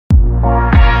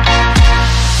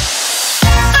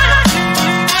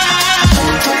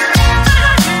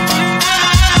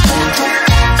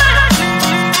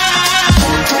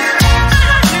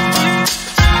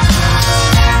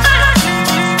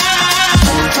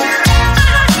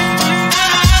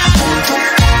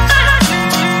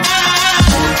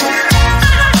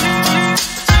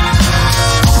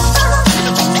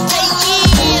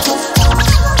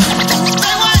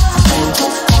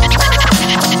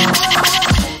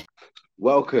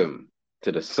Welcome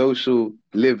to the Social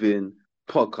Living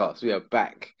Podcast. We are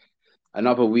back.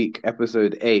 Another week,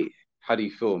 episode 8. How do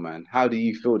you feel, man? How do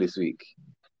you feel this week?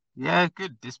 Yeah,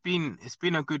 good. It's been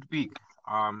a good week.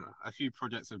 A few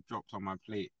projects have dropped on my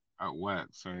plate at work,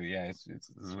 so yeah, it's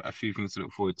there's a few things to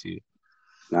look forward to.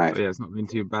 But Nice, yeah, it's not been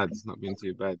too bad. It's not been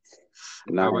too bad.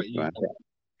 How nice, about you?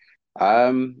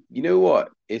 man. You know what?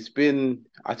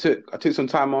 I took some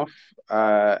time off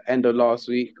end of last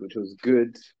week, which was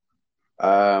good.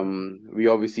 We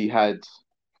obviously had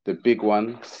the big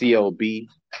one, CLB,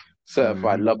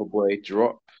 Certified hmm Lover Boy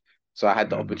drop. So I had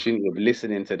the hmm opportunity of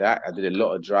listening to that. I did a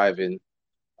lot of driving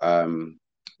um,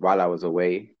 while I was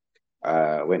away.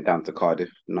 Went down to Cardiff,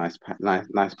 nice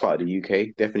part of the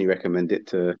UK. Definitely recommend it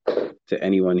to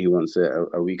anyone who wants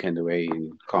a weekend away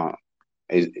and can't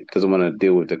doesn't want to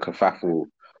deal with the kerfuffle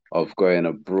of going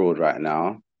abroad right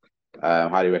now.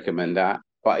 Highly recommend that.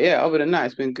 But yeah, other than that,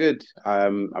 it's been good.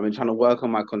 I've been trying to work on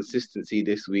my consistency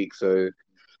this week, so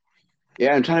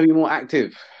yeah, I'm trying to be more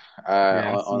active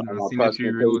Yeah, on I've my seen a few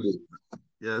personal reels. pages.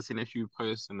 Yeah, I've seen a few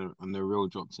posts on the reel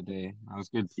drop today. That was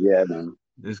good. Yeah, man.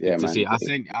 It's Yeah, good to man. see.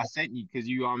 I sent you because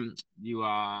you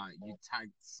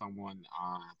tagged someone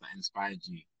that inspired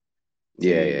you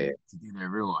Yeah, yeah, to do their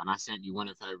reel, and I sent you one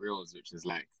of her reels, which is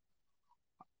like.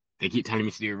 They keep telling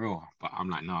me to do a reel, but I'm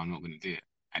like, no, I'm not gonna do it.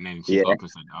 And then she yeah, got up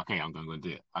and said, okay, I'm gonna go do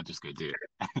it. I'll just go do it.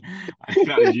 I think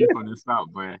that was you from the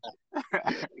start, boy.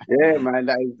 yeah, man.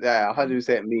 That is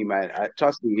 100% me, man.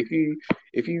 Trust me.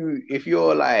 If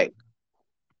you're like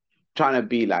trying to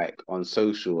be like on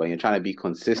social and you're trying to be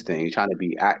consistent, you're trying to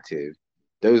be active,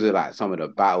 those are like some of the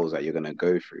battles that you're gonna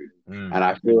go through. And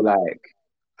I feel like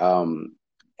um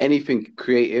anything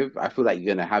creative, I feel like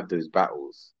you're gonna have those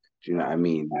battles. Do you know what I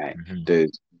mean? Like hmm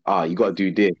those, you gotta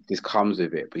do this, this comes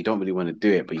with it, but you don't really want to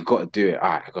do it, but you gotta do it. All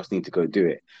right, I just need to go do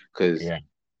it. Because Yeah.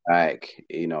 like,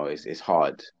 it's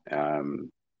hard.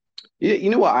 You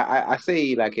know what? I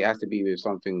say like it has to be with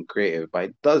something creative, but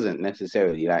it doesn't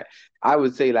necessarily. Like I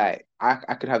would say like I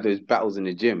could have those battles in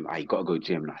the gym. I gotta go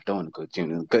gym. No, I don't want to go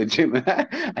gym. Go gym, and then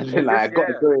It's like I just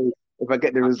gotta go if I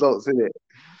get the I, results in it.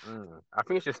 I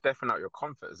think it's just stepping out your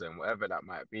comfort zone, whatever that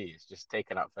might be. It's just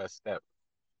taking that first step.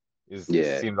 Is it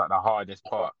Yeah, seems like the hardest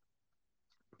part.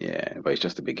 yeah, but it's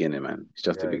just the beginning, man. It's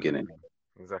just the Yeah, beginning.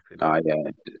 exactly that.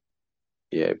 Yeah,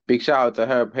 yeah. Big shout out to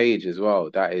her page as well.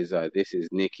 That is this is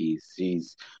Nikki's.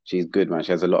 She's good, man.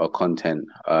 She has a lot of content.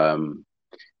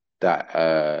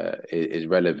 That is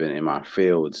relevant in my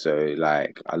field. So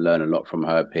like I learn a lot from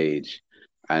her page.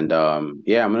 And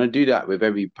yeah, I'm gonna do that with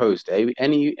every post.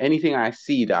 Anything I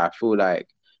see that I feel like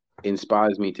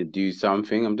inspires me to do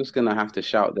something, I'm just gonna have to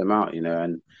shout them out,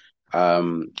 And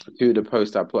two of the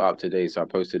posts I put up today, so I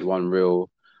posted one reel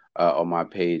on my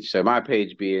page. So my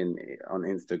page being on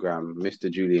Instagram, Mr.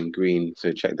 Julian Green.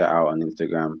 So check that out on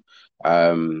Instagram.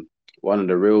 Um, one of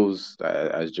the reels,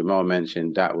 as Jamal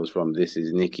mentioned, that was from This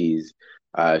Is Nikki's.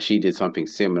 She did something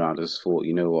similar. I just thought,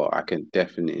 you know what, I can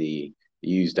definitely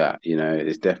use that.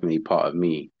 It's definitely part of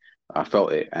me. I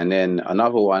felt it. And then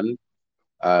another one,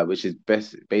 which is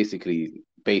basically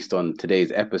based on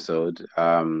today's episode.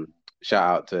 Shout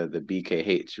out to the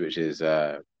BKH, which is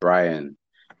Brian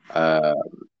uh,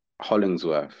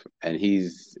 Hollingsworth, and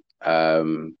he's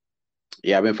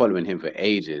yeah, I've been following him for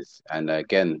ages, and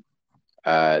again,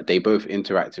 they both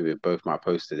interacted with both my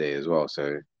posts today as well.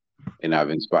 So I've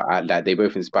inspired that they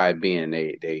both inspired me, and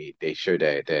they show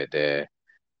their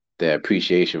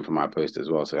appreciation for my post as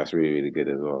well. So that's really really good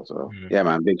as well. So Mm. yeah,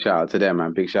 man, big shout out to them,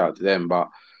 man. Big shout out to them. But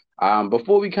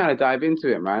before we kind of dive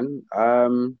into it, man,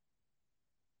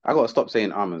 I gotta stop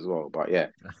saying as well. But yeah,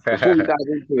 before we dive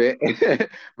into it,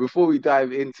 before we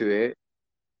dive into it,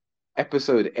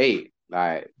 episode 8,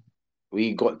 like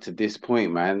we got to this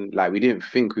point, man. Like we didn't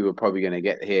think we were probably gonna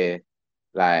get here.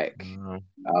 Like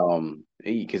Mm.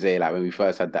 you could say like when we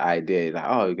first had the idea, like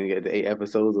we're gonna get the 8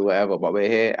 episodes or whatever. But we're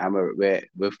here and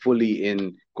we're fully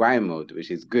in grind mode,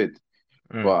 which is good.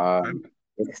 Mm. But And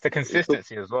it's the it took,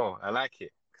 consistency as well. I like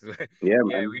it. 'Cause yeah,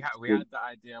 yeah, man. we had the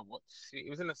idea. It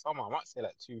was in the summer. I might say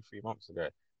like 2 3 months ago,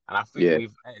 and I think Yeah,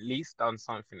 we've at least done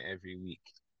something every week,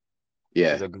 which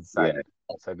is yeah, a good yeah, sign.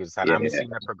 It's a good sign, yeah, and we've yeah. seen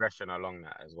the progression along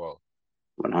that as well.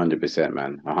 100%,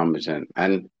 man. 100%.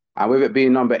 And with it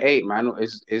being number 8, man,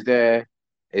 is there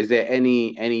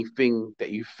anything that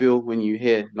you feel when you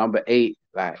hear number 8,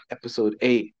 like episode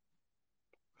 8?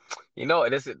 You know,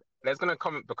 there's gonna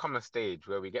become a stage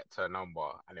where we get to a number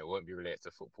and it won't be related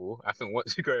to football. I think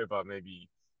once you go about maybe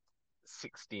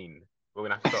 16, we're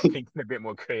gonna have to start thinking a bit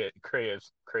more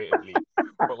creatively.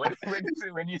 But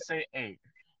when you say 8,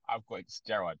 I've got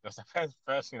Gerard. That's the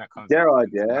first thing that comes Gerard,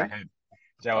 into yeah. my head.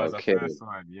 Gerard's the Okay, first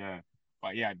one, yeah.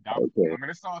 But yeah, Okay. I'm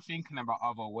gonna start thinking about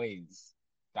other ways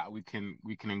that we can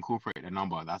incorporate the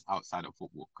number that's outside of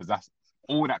football because that's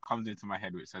all that comes into my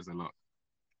head, which says a lot.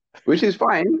 Which is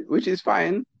fine, which is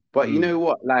fine. But you Mm, know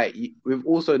what? Like with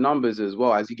also numbers as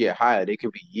well, as you get higher, they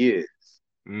can be years,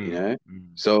 you mm, know? mm,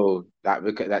 So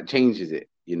that changes it,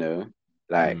 you know? mm,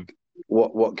 Like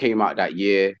what came out that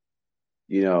year,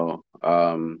 you know?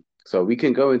 So we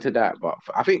can go into that. But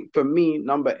I think for me,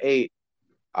 number eight,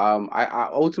 I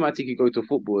automatically go to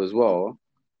football as well.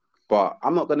 But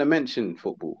I'm not gonna mention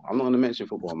football. I'm not gonna mention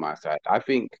football on my side. I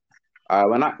think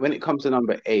when it comes to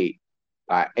number eight,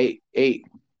 eight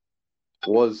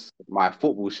was my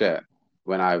football shirt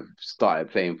when I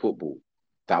started playing football.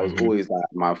 That was mm-hmm. always like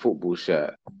my football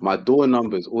shirt. My door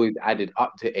numbers always added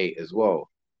up to eight as well.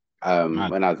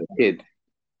 Mad. When I was a kid.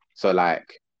 So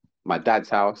like my dad's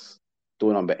house,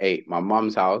 door number eight. My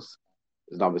mum's house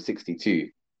is number 62.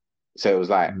 So it was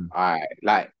like, Mm,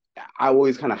 I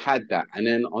always kind of had that. And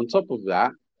then on top of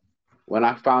that, when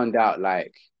I found out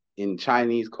like in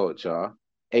Chinese culture,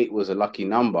 eight was a lucky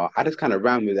number, I just kind of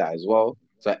ran with that as well.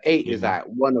 So eight is yeah. like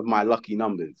one of my lucky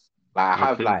numbers. Like I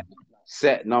have Okay. like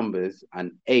set numbers,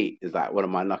 and eight is like one of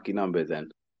my lucky numbers.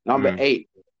 And number Mm, eight,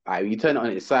 like you turn it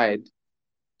on its side,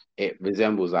 it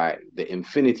resembles like the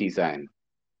infinity sign.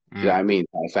 Do you know what mm, I mean?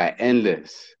 It's like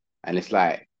endless, and it's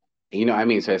like, you know what I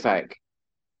mean. So it's like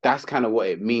that's kind of what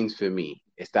it means for me.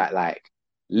 It's that like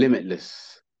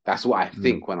limitless. That's what I mm.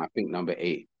 think when I think number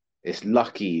eight. It's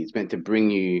lucky. It's meant to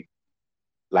bring you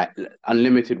like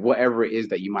unlimited, whatever it is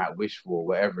that you might wish for,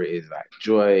 whatever it is, like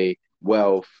joy,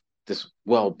 wealth, just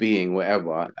well-being,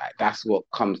 whatever. Like that's what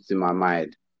comes to my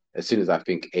mind as soon as I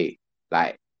think eight.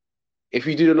 Like if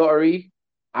you do the lottery,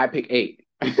 I pick eight.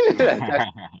 That's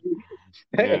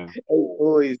Yeah.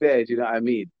 always there. Do you know what I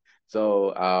mean?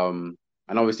 So,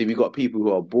 and obviously we got people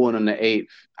who are born on the eighth,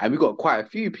 and we got quite a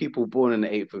few people born on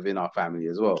the eighth within our family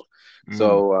as well. Mm.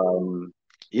 So,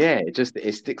 yeah,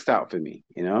 it sticks out for me,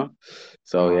 you know.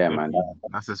 So No, yeah, man, definitely.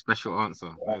 That's a special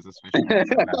answer. That is a special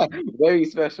answer. I like that. very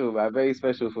special, man, very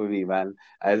special for me, man.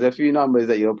 There's a few numbers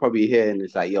that you'll probably hear, and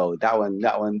it's like, yo, that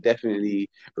one definitely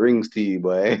rings to you,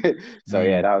 boy. So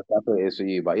yeah, Mm. that's what it is for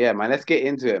you. But yeah, man, let's get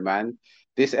into it, man.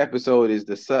 This episode is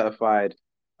the certified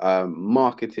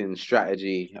marketing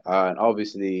strategy. And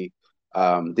obviously,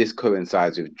 this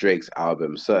coincides with Drake's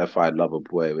album, Certified Lover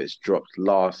Boy, which dropped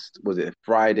was it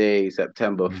Friday,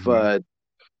 September Hmm. 3rd.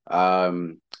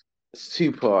 Um,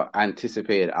 Super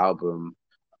anticipated album.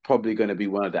 Probably going to be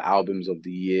one of the albums of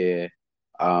the year.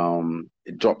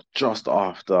 It dropped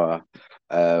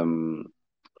um,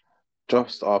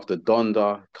 just after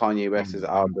Donda, Kanye West's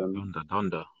album.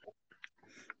 Donda.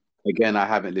 Again, I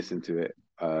haven't listened to it.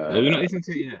 Have you not listened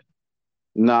to it yet?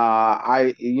 Nah,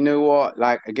 you know what?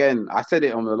 Like again, I said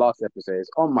it on the last episode. It's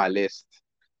on my list.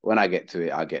 When I get to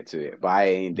it, I'll get to it. But I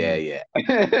ain't there Mm. yet.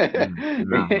 Mm.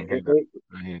 Nah, I hear that.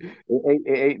 I hear. It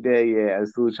ain't there yet. I'm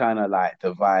still trying to like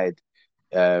divide.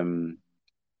 Um,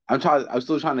 I'm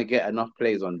still trying to get enough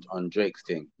plays on Drake's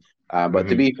thing. But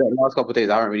to Hmm. be fair, the last couple of days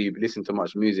I haven't really listened to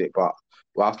much music. But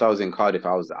whilst I was in Cardiff,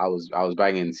 I was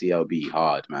banging CLB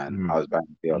hard, man. I Mm. was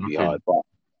banging CLB Okay. hard.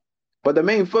 But the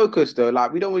main focus though,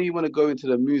 like we don't really want to go into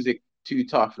the music too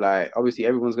tough. Like obviously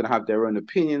everyone's gonna have their own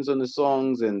opinions on the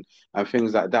songs and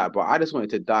things like that. But I just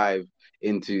wanted to dive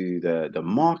into the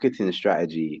marketing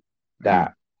strategy Mm.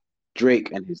 that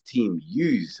Drake and his team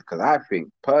use because I think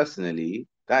personally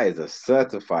that is a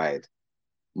certified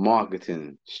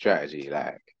marketing strategy.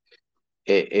 Like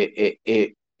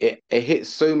it hits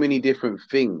so many different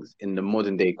things in the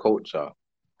modern day culture.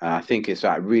 And I think it's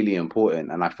like really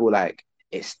important. And I feel like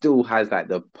it still has like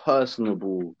the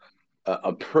personable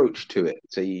approach to it.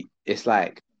 So it's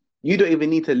like you don't even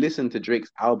need to listen to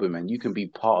Drake's album and you can be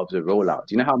part of the rollout.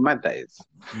 Do you know how mad that is?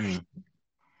 Mm.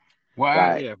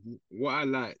 Like, Yeah, what I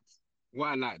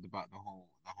liked about the whole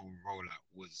rollout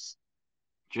was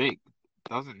Drake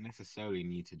doesn't necessarily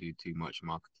need to do too much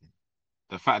marketing.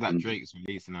 The fact that mm, Drake's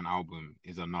releasing an album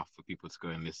is enough for people to go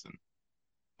and listen.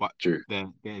 But true.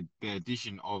 the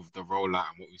addition of the rollout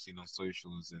and what we've seen on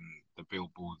socials and the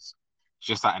billboards, it's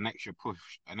just like an extra push,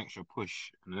 and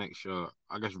an extra,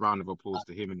 I guess, round of applause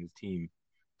to him and his team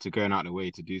to going out the way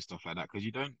to do stuff like that because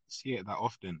you don't see it that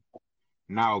often.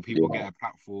 Now people Yeah. get a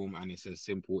platform and it's a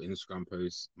simple Instagram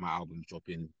post, my album's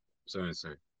dropping, so and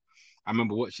so. I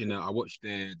remember watching I watched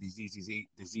the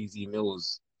ZZ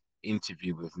Mills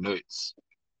interview with Notes.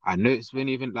 And Notes when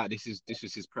even like this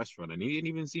was his press run, and he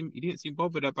didn't seem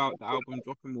bothered about the album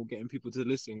dropping or getting people to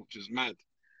listen, which was mad.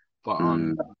 But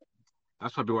Mm,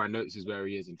 that's probably why Notes is where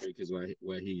he is and Drake is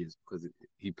where he is because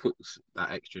he puts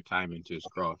that extra time into his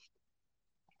craft.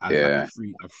 as like Yeah.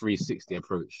 a 360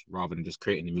 approach rather than just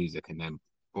creating the music and then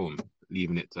boom,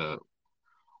 leaving it to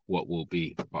what will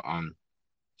be. But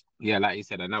yeah, like you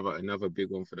said, another big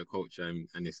one for the culture, and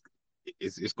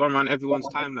it's gone around everyone's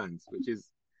timelines, which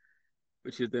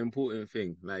is the important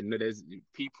thing. Like, there's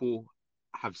people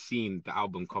have seen the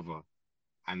album cover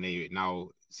and they now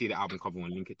see the album cover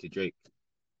and link it to Drake,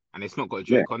 and it's not got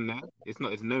Yeah. Drake on there. It's not.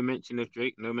 There's no mention of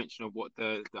Drake, no mention of what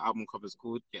the album cover is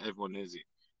called. Yet everyone knows it,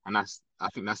 and I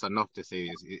think that's enough to say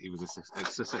it was a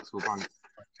successful band,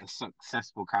 a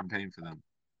successful campaign for them.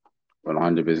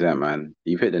 100%, man.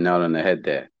 You've hit the nail on the head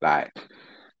there. Like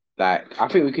I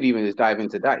think we could even just dive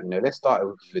into that. Let's start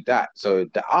with that. So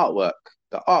the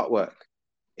artwork,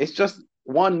 it's just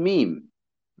one meme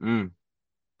Mm,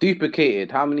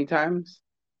 duplicated how many times?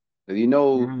 'Cause you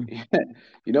know, mm,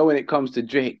 you know when it comes to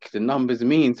Drake, the numbers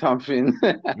mean something.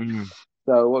 mm.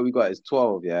 So what we got is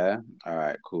 12, yeah? All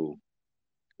right, cool.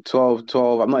 12,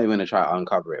 12. I'm not even gonna try to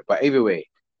uncover it. But either way,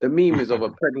 the meme is of a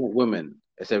pregnant woman.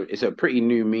 It's a pretty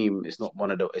new meme. It's not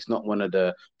one of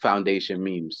the foundation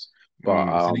memes. But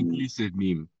It's an inclusive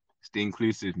meme. It's the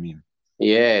inclusive meme.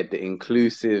 yeah, the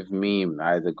inclusive meme,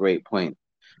 that is a great point.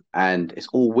 And it's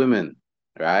all women,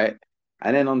 right?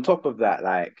 And then on top of that,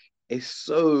 like it's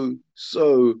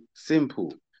so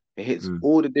simple. It hits Mm,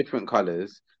 all the different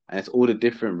colors and it's all the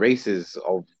different races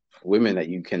of women that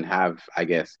you can have, I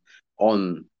guess,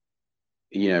 on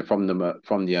from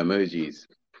the emojis.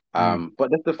 mm,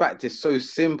 But just the fact it's so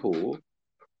simple,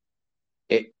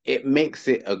 it makes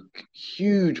it a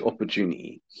huge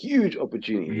opportunity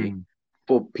mm,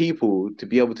 for people to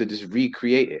be able to just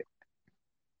recreate it.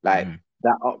 Like mm.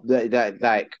 that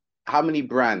like how many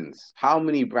brands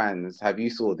have you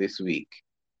saw this week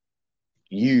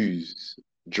use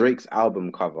Drake's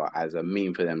album cover as a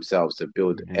meme for themselves to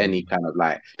build Yeah. any kind of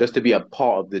like just to be a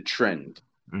part of the trend?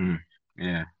 Mm,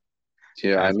 yeah. Do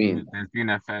you know what I mean? There's been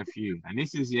a fair few, and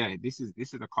this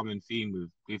is a common theme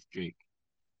with Drake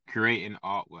creating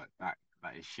artwork that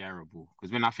is shareable.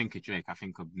 Because when I think of Drake, I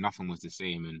think of Nothing Was the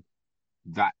Same, and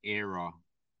that era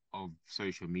of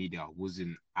social media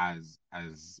wasn't as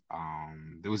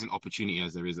there wasn't opportunity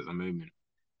as there is at the moment.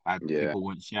 Like, Yeah, people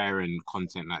weren't sharing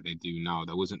content like they do now.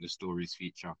 There wasn't the stories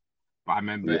feature, but I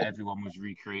remember yeah, everyone was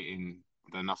recreating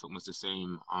the Nothing Was the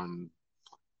Same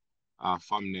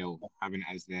thumbnail, having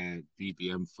it as their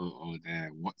BBM photo,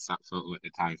 their WhatsApp photo at the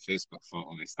time, Facebook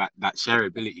photo. It's that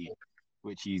shareability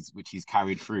which he's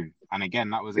carried through. And again,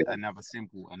 that was yeah, another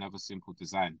simple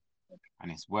design,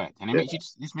 and it's worked. And it yeah. makes you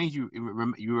this made you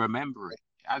remember it.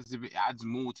 It adds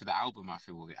more to the album. I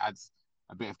feel it adds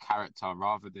a bit of character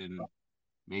rather than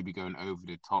maybe going over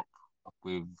the top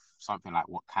with something like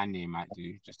what Kanye might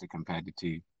do, just to compare the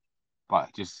two.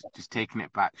 But just taking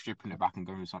it back, stripping it back, and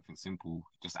going with something simple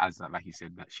just adds that, like you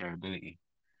said, that shareability.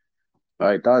 Oh,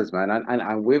 it does, man.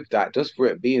 And with that, just for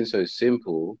it being so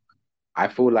simple, I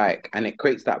feel like, and it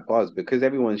creates that buzz because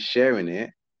everyone's sharing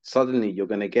it. Suddenly, you're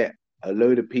gonna get a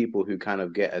load of people who kind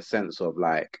of get a sense of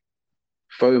like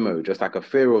FOMO, just like a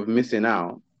fear of missing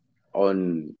out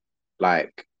on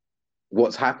like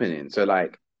what's happening. So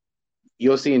like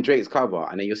you're seeing Drake's cover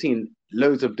and then you're seeing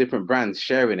loads of different brands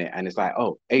sharing it and it's like,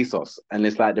 oh, ASOS. And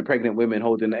it's like the pregnant women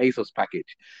holding the ASOS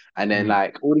package. And then Mm,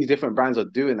 like all these different brands are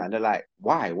doing that. And they're like,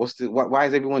 why? Why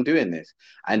is everyone doing this?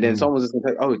 And then mm, someone's just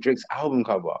gonna say, oh, Drake's album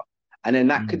cover. And then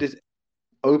that could mm. just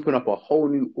open up a whole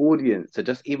new audience to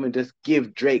just even just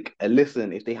give Drake a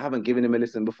listen if they haven't given him a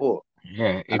listen before.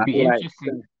 Yeah, And it'd I be feel like,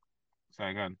 interesting.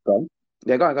 Sorry, go on. go on.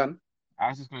 Yeah, go on, go on. I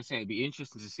was just gonna say it'd be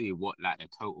interesting to see what like the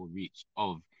total reach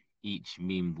of each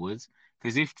meme was.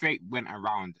 Because if Drake went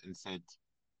around and said,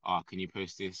 "Oh, can you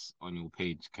post this on your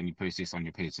page? Can you post this on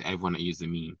your page?" to everyone that used the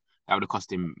meme, that would have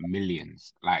cost him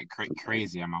millions, like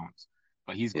crazy amounts.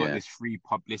 But he's got Yeah, this free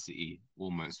publicity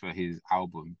almost for his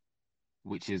album,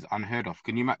 which is unheard of.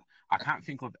 I can't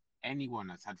think of anyone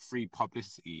that's had free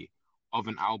publicity of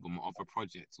an album, of a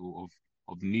project, or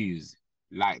of news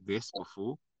like this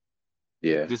before.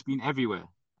 yeah. It's been everywhere.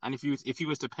 And if he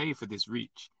was to pay for this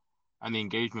reach and the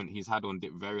engagement he's had on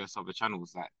various other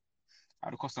channels, like,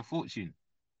 that would cost a fortune.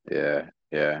 Yeah,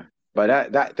 yeah.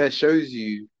 But that shows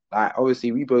you like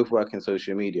obviously we both work in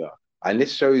social media and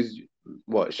this shows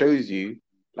you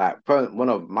like one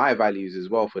of my values as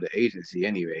well for the agency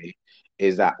anyway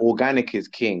is that organic is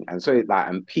king and so like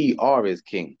and PR is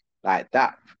king. Like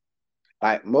that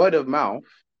like word of mouth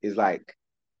is like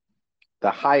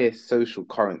the highest social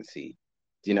currency.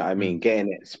 Do you know what I mean? Mm,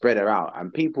 Getting it spread around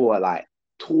and people are like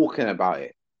talking about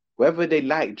it whether they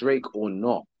like Drake or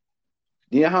not.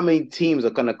 You know how many teams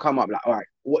are gonna come up like, all right,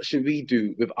 what should we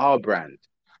do with our brand?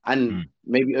 And mm,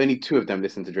 maybe only two of them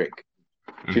listen to Drake.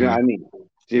 Do you know hmm what I mean?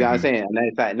 Do you know what I'm Hmm. saying? And then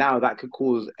it's like now that could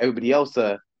cause everybody else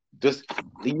to just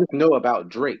you just know about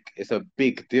Drake. It's a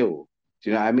big deal. Do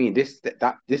you know what I mean? This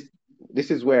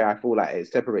is where I feel like it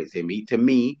separates him. To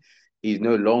me, he's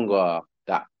no longer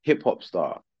that hip hop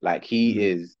star. Like he Hmm.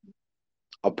 is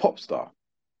a pop star.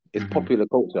 It's Hmm. popular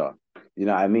culture. You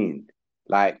know what I mean?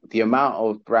 Like the amount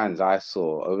of brands I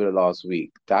saw over the last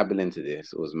week dabble into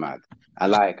this was mad.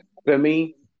 And like for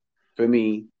me,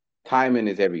 timing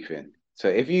is everything. So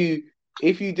if you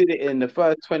did it in the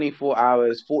first 24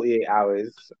 hours, 48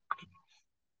 hours,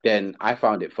 then I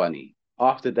found it funny.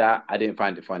 After that, I didn't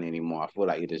find it funny anymore. I feel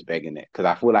like you're just begging it because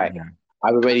I feel like Yeah.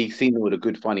 I've already seen all the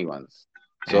good funny ones.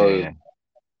 So Yeah.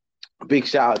 big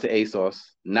shout out to ASOS,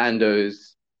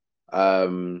 Nando's,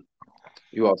 um,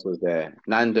 who else was there?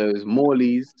 Nando's,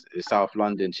 Morley's, the South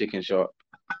London chicken shop.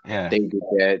 Yeah.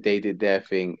 They did their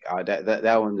thing.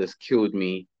 That one just killed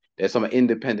me. There's some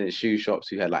independent shoe shops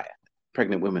who had like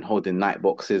pregnant women holding night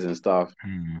boxes and stuff.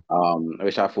 Hmm.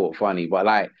 Which I thought funny. But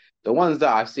like the ones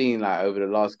that I've seen like over the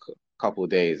last couple of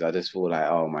days, I just feel like,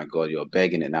 oh my God, you're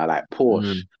begging it now. Like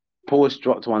Hmm. Porsche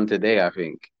dropped one today, I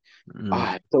think. Hmm.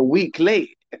 Ah, it's a week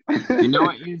late. You know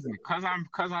what it is? Because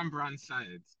I'm brand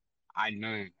sided, I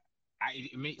know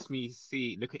it makes me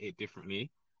look at it differently.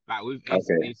 Like with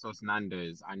Okay. ASOS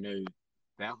Nando's, I know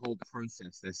their whole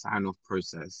process, their sign off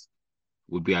process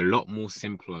would be a lot more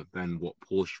simpler than what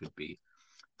Porsche would be.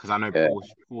 Because I know Yeah.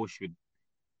 Porsche would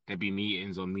there'd be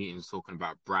meetings on meetings talking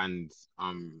about brand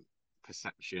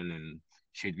perception and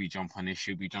should we jump on this,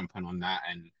 should we jump on that,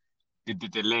 and the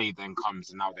delay then comes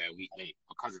and now they're a week late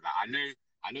because of that.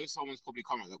 I know someone's probably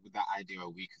come up with that idea a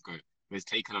week ago, but it's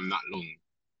taken them that long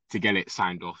to get it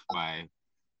signed off by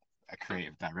a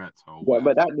creative director or But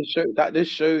whatever. that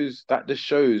just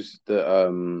shows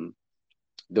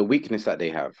the weakness that they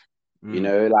have. You Mm,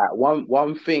 know, like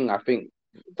one thing I think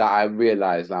that I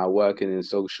realized now working in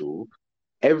social,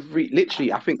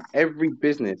 literally I think every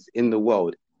business in the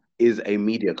world is a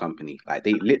media company. Like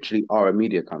they literally are a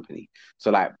media company.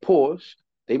 So like Porsche,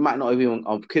 they might not even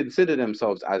consider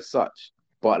themselves as such.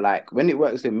 But like when it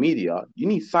works in media, you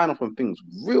need sign off on things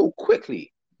real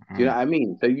quickly. Do you know mm, what I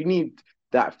mean? So you need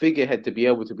that figurehead to be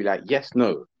able to be like, yes,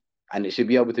 no, and it should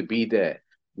be able to be there.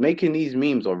 Making these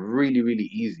memes are really, really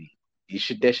easy.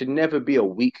 There should never be a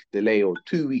week delay or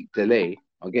 2 week delay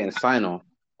on getting sign off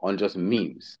on just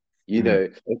memes. You mm, know,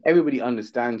 if everybody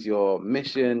understands your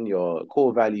mission, your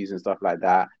core values and stuff like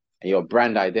that, and your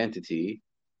brand identity,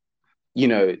 you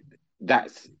know,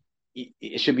 that's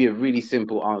it should be a really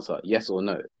simple answer, yes or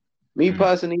no. Me mm.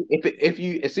 personally, if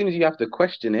you as soon as you have to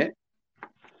question it,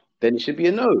 then it should be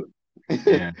a no. Do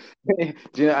Yeah.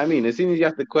 you know what I mean? As soon as you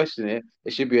have to question it,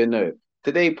 it should be a no.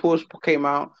 Today, Porsche came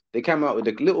out. They came out with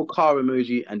a little car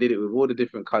emoji and did it with all the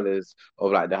different colors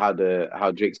of like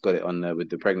how Drake's got it on with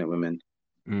the pregnant women.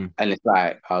 Mm, And it's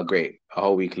like, oh, great, a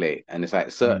whole week late. And it's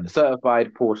like mm.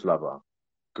 certified Porsche lover.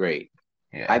 Great.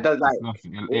 I Yeah. does Just like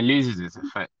nothing. It loses its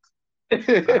effect.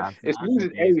 Like it as the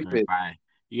loses days go everything. by,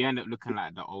 you end up looking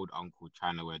like the old uncle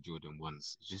trying to wear Jordan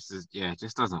once. It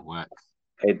just doesn't work.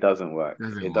 It doesn't work.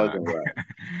 Doesn't It work. doesn't work.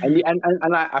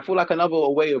 And I feel like another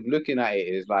way of looking at it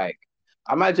is like,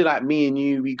 imagine like me and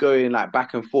you, we going like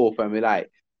back and forth and we're like,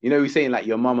 we're saying like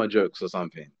your mama jokes or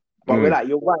something. But we're Mm, like,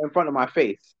 you're right in front of my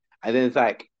face. And then it's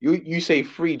like you say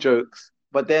three jokes,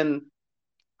 but then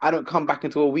I don't come back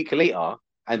until a week later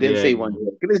and then yeah, say one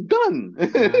joke. And it's done.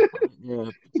 yeah, yeah.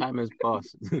 Time has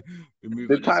passed. We move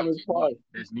The on. There's time has something new. passed.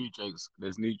 There's new jokes.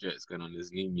 There's new jokes going on.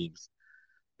 There's new memes.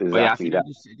 But yeah, I Exactly think that.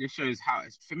 it just shows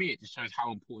for me, it just shows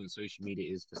how important social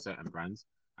media is for certain brands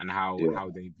and Yeah, how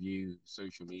they view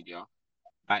social media.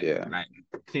 Like yeah. like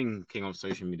King of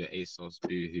social media, ASOS,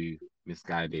 Boohoo,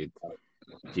 Misguided,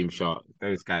 Gymshark,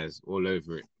 those guys all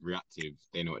over it, reactive.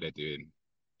 They know what they're doing.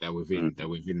 They're Mm,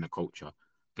 within the culture.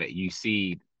 But you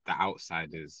see the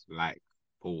outsiders like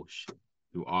Porsche,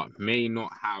 who are may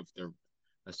not have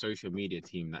a social media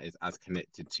team that is as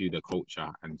connected to the culture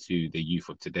and to the youth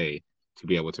of today to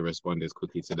be able to respond as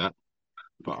quickly to that.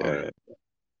 But yeah,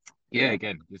 yeah, yeah.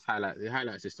 again, it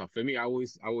highlights this stuff. For me, I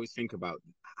always think about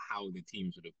how the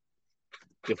teams would have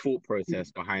the thought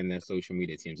process behind their social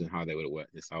media teams and how they would work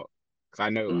this out. Because I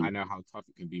Mm, know how tough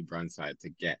it can be brand side to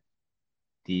get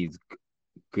these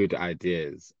good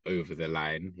ideas over the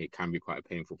line. It can be quite a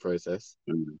painful process.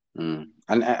 mm, mm.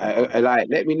 And But like,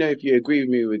 let me know if you agree with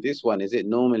me with this one. Is it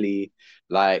normally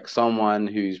like someone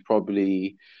who's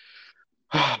probably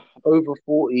over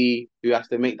 40 who has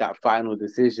to make that final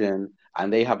decision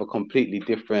and they have a completely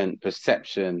different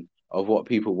perception of what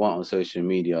people want on social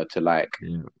media to like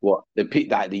yeah, what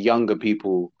like the younger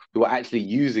people who are actually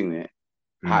using it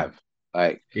mm. have?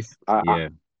 Like, It's I, yeah.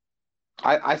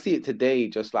 I see it today,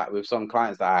 just like with some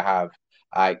clients that I have.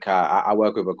 Like I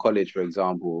work with a college, for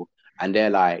example, and they're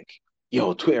like,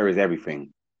 "Yo, Twitter is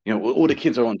everything. You know, all the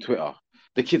kids are on Twitter.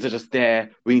 The kids are just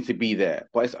there. We need to be there."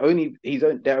 But it's only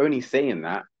they're only saying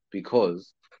that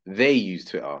because they use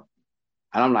Twitter,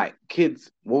 and I'm like,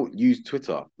 kids won't use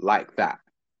Twitter like that.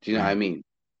 Do you know what I Mm. mean?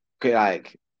 'Kay,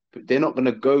 like they're not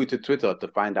gonna go to Twitter to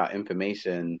find out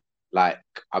information like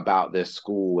about their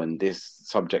school and this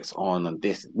subject's on and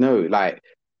this. No, like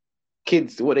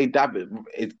kids, what they dab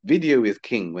it, video is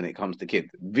king when it comes to kids.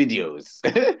 Videos,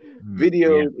 Yeah.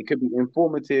 videos. It could be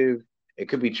informative, it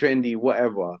could be trendy,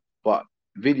 whatever. But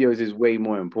videos is way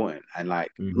more important. And like,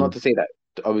 not Hmm. to say that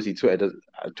obviously Twitter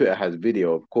has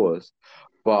video, of course,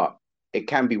 but it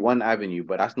can be one avenue.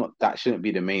 But that shouldn't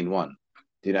be the main one.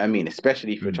 Do you know what I mean?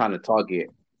 Especially if you're Mm. trying to target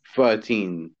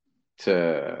 13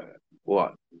 to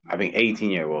what I think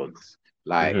 18-year-olds.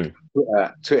 Like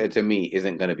Hmm. Twitter to me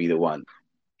isn't going to be the one.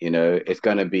 It's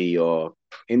going to be your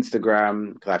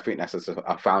Instagram, because I think that's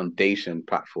a foundation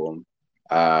platform,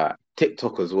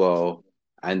 TikTok as well.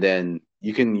 And then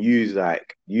you can use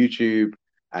like YouTube,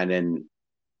 and then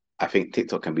I think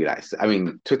TikTok can be like, I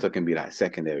mean, Twitter can be like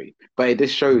secondary. But it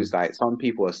just shows like some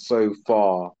people are so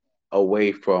far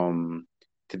away from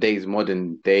today's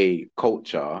modern day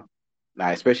culture,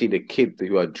 like especially the kids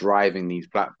who are driving these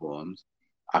platforms.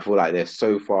 I feel like they're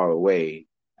so far away,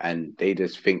 and they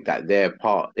just think that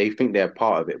they think they're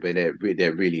part of it, but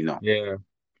they're really not. Yeah.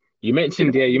 You You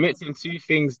know? mentioned two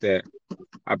things there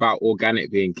about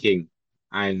organic being king,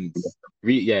 and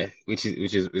yeah,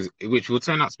 which will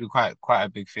turn out to be quite a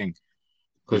big thing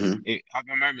because Hmm. at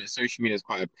the moment social media is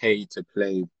quite a pay to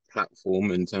play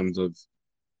platform in terms of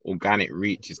organic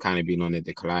reach is kind of been on a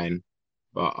decline,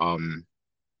 but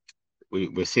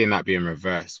we're seeing that being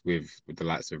reversed with the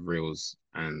likes of Reels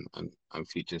and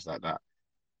features like that.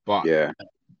 But Yeah,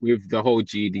 with the whole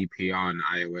GDPR and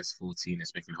iOS 14,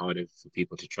 it's making it harder for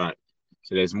people to track.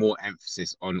 So there's more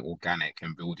emphasis on organic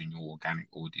and building your organic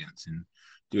audience and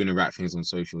doing the right things on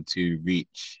social to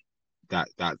reach that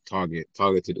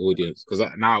targeted audience. Because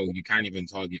now you can't even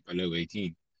target below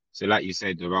 18. So like you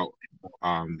said about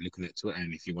looking at Twitter,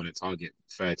 and if you want to target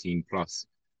 13 plus,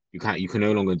 you can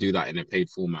no longer do that in a paid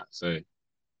format. So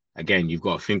again, you've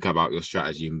got to think about your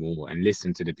strategy more and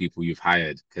listen to the people you've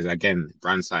hired. Because again,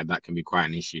 brand side, that can be quite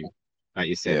an issue. Like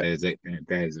you said, yeah,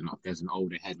 there's an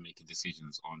older head making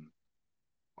decisions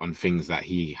on things that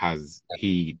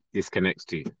he disconnects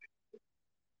to.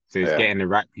 So it's yeah. getting the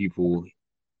right people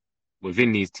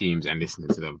within these teams and listening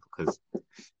to them. Because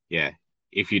yeah,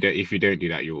 if you don't do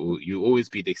that, you always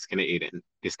be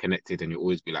disconnected, and you'll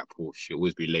always be like Porsche. You'll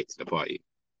always be late to the party.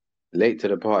 Late to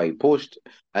the party. Porsche,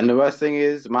 and the worst thing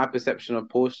is, my perception of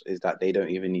Porsche is that they don't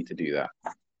even need to do that.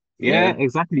 You Yeah, know,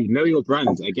 exactly. Know your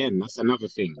brand. Again, that's another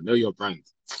thing. Know your brand.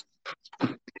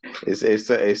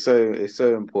 it's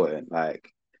so important. Like,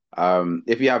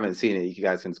 if you haven't seen it, you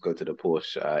guys can just go to the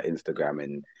Porsche Instagram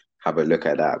and have a look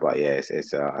at that. But yeah,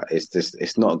 it's just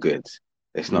it's not good.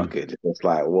 It's not Mm. good. It's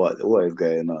like what is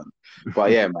going on?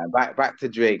 But yeah, man, back to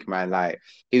Drake, man. Like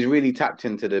he's really tapped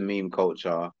into the meme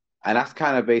culture, and that's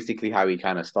kind of basically how he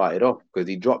kind of started off because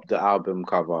he dropped the album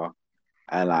cover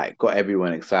and like got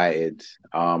everyone excited.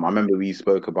 I remember we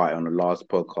spoke about it on the last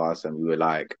podcast, and we were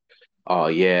like, "Oh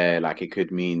yeah, like it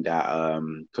could mean that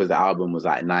because the album was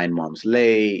like 9 months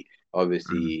late. Mm.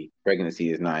 Obviously,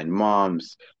 pregnancy is 9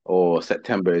 months, or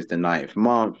September is the ninth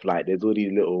month. Like, there's all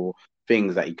these little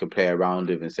things that you can play around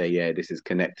with and say, yeah, this is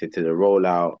connected to the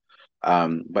rollout.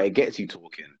 But it gets you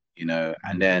talking, Mm.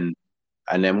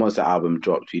 and then once the album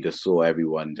dropped, you just saw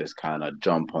everyone just kind of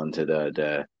jump onto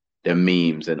the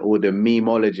memes and all the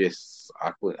memeologists.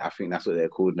 I think that's what they're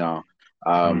called now.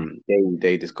 Mm.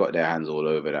 They just got their hands all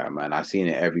over that, man. I've seen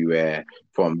it everywhere,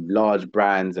 from large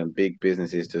brands and big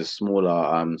businesses to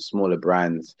smaller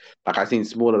brands. Like I've seen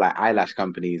smaller like eyelash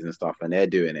companies and stuff, and they're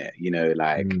doing it.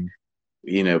 Like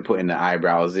Mm. putting the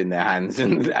eyebrows in their hands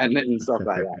and stuff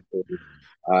like that.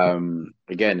 So,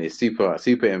 again, it's super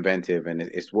super inventive, and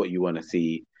it's what you want to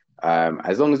see.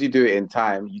 As long as you do it in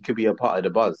time, you could be a part of the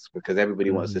buzz because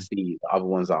everybody wants to Mm. see the other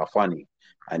ones that are funny,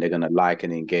 and they're gonna like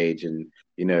and engage, and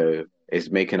it's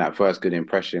making that first good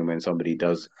impression when somebody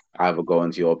does either go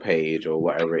onto your page or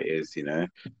whatever it is.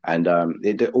 And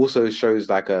it also shows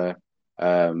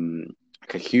um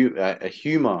a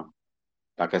humor,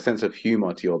 like a sense of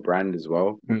humor to your brand as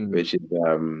well, Mm. which is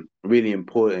really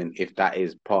important if that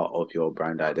is part of your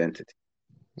brand identity.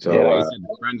 Yeah, So like you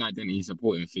said, brand identity is an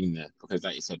important thing there because,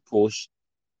 like you said, Porsche.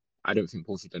 I don't think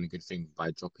Porsche have done a good thing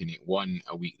by dropping it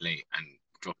a week late and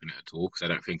dropping it at all because I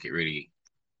don't think it really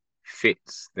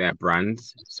fits their brand.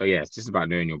 So yeah, it's just about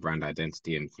knowing your brand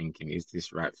identity and thinking, is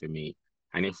this right for me?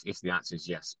 And if the answer is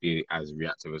yes, be as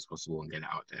reactive as possible and get it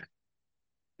out there.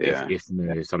 Yeah. If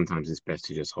no, sometimes it's best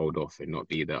to just hold off and not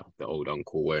be the old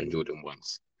uncle wearing Jordan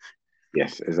once.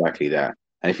 Yes, exactly that.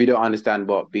 And if you don't understand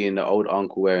what being the old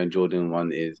uncle wearing Jordan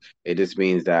 1 is, it just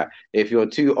means that if you're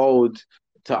too old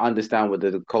to understand what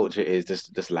the culture is,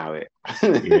 just allow it.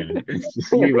 Yeah,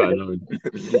 just leave it alone.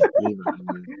 Leave it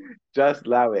alone. Just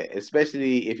allow it,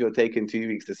 especially if you're taking 2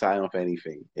 weeks to sign off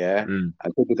anything. Yeah. Mm.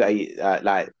 And people say,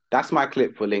 like, that's my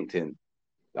clip for LinkedIn.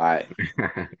 Like,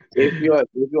 if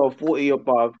you're 40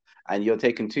 above and you're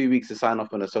taking 2 weeks to sign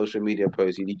off on a social media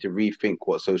post, you need to rethink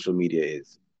what social media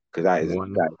is because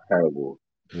One, that's terrible.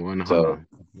 one So hunter,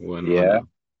 one yeah. hunter.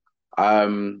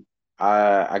 Um,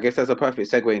 I guess that's a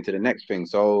perfect segue into the next thing.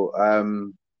 So,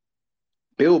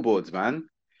 billboards, man.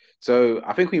 So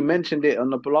I think we mentioned it on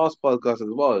the last podcast as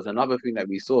well as another thing that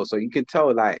we saw. So you could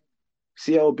tell like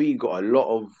CLB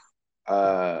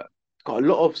uh got a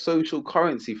lot of social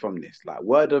currency from this. Like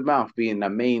word of mouth being the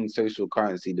main social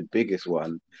currency, the biggest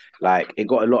one. Like it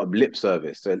got a lot of lip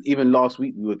service. So even last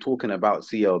week we were talking about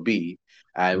CLB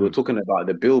and we were Mm. talking about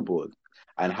the billboard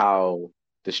and how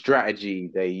the strategy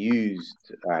they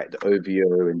used, like the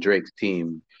OVO and Drake's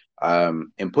team,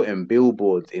 in putting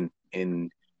billboards in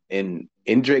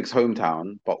Drake's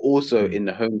hometown, but also Mm. in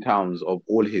the hometowns of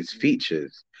all his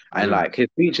features. And Mm. like his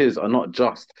features are not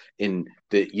just in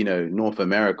the North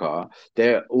America.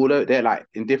 They're like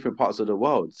in different parts of the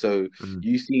world. So Mm.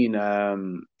 you've seen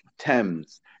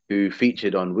Thames, who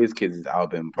featured on Wizkid's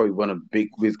album, probably one of Big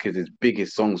Wizkid's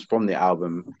biggest songs from the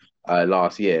album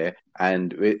last year,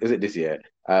 and is it this year?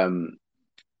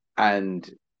 And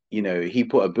he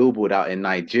put a billboard out in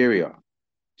Nigeria.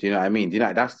 Do you know what I mean? Do you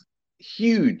know that's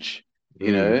huge?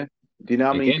 You Mm. know? Do you know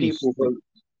how many Again, people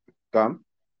come?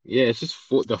 yeah, it's just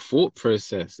the thought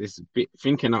process. It's a bit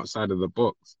thinking outside of the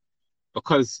box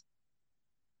because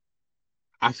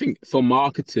I think for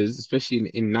marketers, especially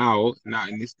in now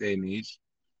in this day and age,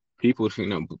 people think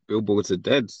that billboards are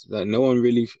dead. Like no one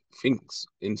really thinks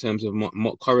in terms of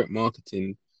current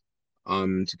marketing,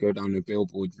 to go down the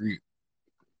billboard route.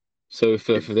 So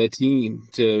for their team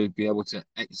to be able to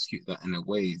execute that in a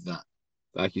way that,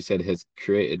 like you said, has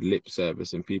created lip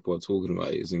service and people are talking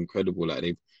about it is incredible.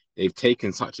 Like they've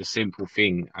taken such a simple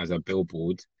thing as a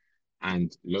billboard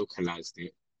and localized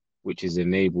it, which has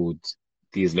enabled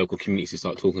these local communities to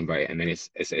start talking about it, and then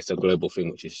it's a global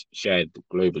thing which is shared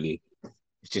globally.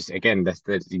 It's just again that's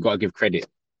you got to give credit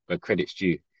where credit's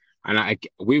due, and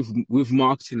with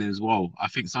marketing as well. I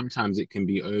think sometimes it can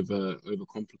be over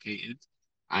complicated,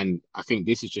 and I think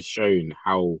this has just shown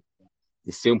how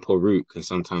the simple route can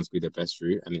sometimes be the best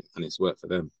route, and it's worked for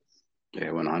them.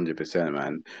 Yeah, 100%,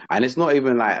 man. And it's not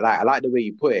even like I like the way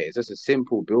you put it. It's just a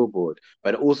simple billboard,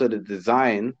 but also the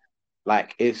design,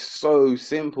 like it's so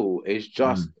simple. It's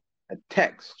just Mm, a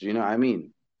text. You know what I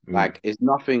mean? mm, Like it's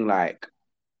nothing like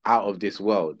out of this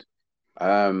world.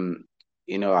 Um,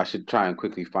 I should try and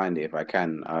quickly find it if I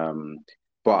can.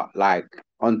 But like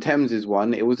on Thames's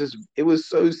one, it was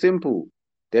so simple.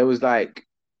 There was like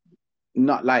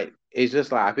not like it's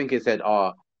just like I think it said,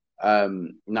 "Oh,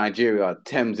 Nigeria,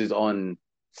 Thames is on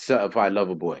Certified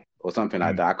Lover Boy" or something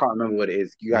like mm. that. I can't remember what it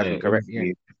is. You guys Yeah, can it was correct yeah.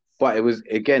 me, but it was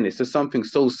again, it's just something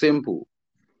so simple,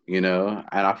 And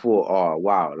I thought, oh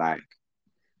wow, like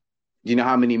you know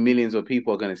how many millions of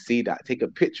people are gonna see that, take a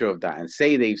picture of that, and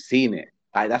say they've seen it.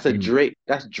 Like Mm,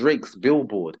 That's Drake's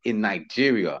billboard in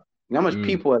Nigeria. You know how much mm,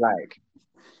 people are like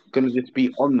gonna just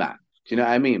be on that? Do you know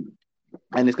what I mean?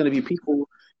 And it's gonna be people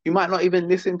who might not even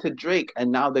listen to Drake,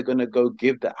 and now they're gonna go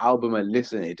give the album a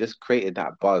listen. It just created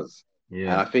that buzz,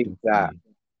 and yeah, I think that definitely.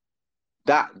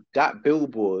 that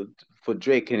billboard for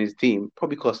Drake and his team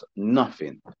probably cost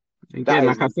nothing. Again, That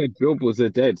is like I said, billboards are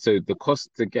dead. So the cost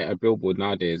to get a billboard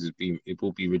nowadays it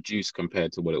will be reduced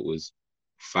compared to what it was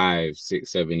 5,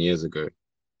 6, 7 years ago.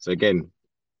 So again,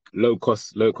 low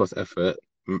cost effort,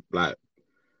 like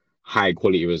high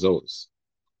quality results.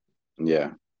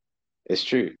 yeah, it's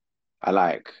true. I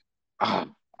like ah,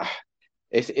 ah,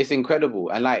 it's incredible,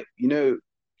 and like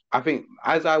I think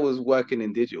as I was working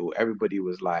in digital, everybody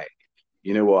was like,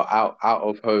 you know what, out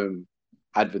of home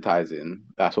advertising,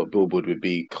 that's what billboard would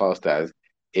be cast as,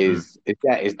 Mm,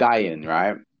 is dying,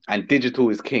 right? And digital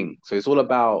is king. So it's all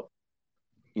about,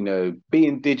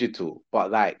 being digital,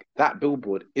 but like that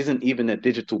billboard isn't even a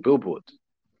digital billboard,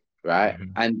 right?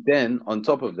 mhm, And then on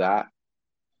top of that,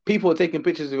 people are taking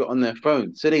pictures of it on their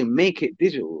phone, so they make it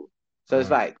digital. So it's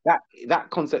right. like that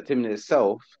concept in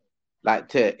itself, like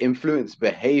to influence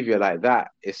behavior like that,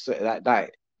 is so,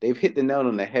 that they've hit the nail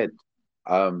on the head.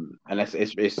 And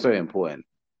it's so important.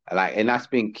 Like, and that's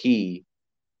been key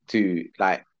to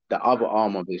like the other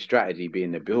arm of his strategy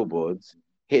being the billboards,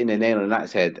 hitting the nail on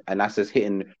that head, and that's just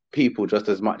hitting people just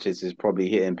as much as it's probably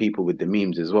hitting people with the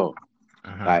memes as well.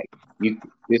 Hmm. Like you,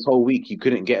 this whole week you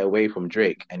couldn't get away from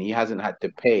Drake, and he hasn't had to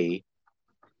pay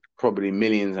probably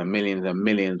millions and millions and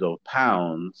millions of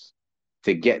pounds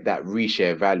to get that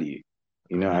reshare value.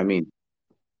 You know what I Hmm. mean?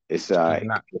 It's Even like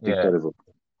that, it's yeah. incredible.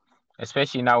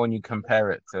 Especially now when you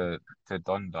compare it to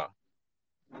Donda.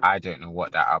 I don't know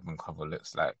what that album cover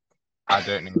looks like. I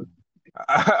don't know.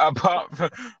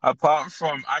 Apart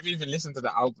from I've even listened to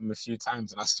the album a few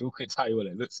times and I still couldn't tell you what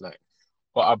it looks like.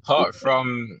 But apart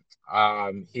from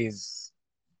his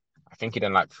I think he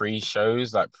done like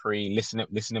pre-shows, like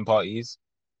pre-listening parties.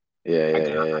 Yeah, yeah,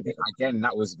 Again, yeah, again,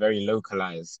 that was very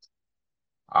localized.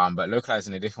 But localized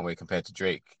in a different way compared to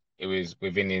Drake. It was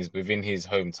within his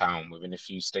hometown, within a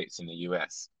few states in the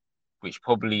US, which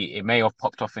probably it may have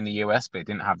popped off in the US, but it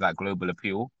didn't have that global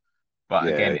appeal. But yeah,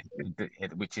 again,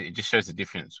 it just shows the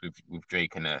difference with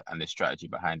Drake and the strategy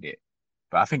behind it.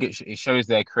 But I think it shows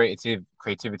their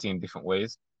creativity in different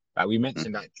ways. Like we yeah.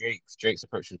 mentioned that Drake's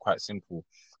approach was quite simple,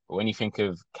 but when you think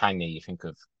of Kanye, you think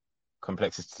of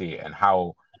complexity and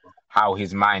how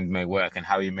his mind may work and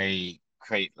how he may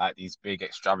create like these big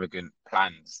extravagant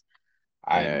plans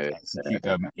and Yeah, execute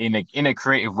them in a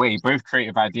creative way, both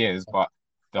creative ideas, but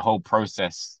the whole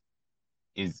process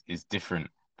is different.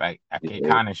 Like it yeah,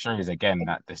 kind of shows again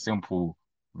that the simple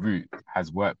route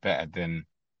has worked better than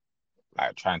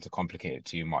like trying to complicate it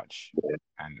too much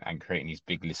and creating these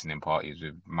big listening parties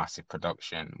with massive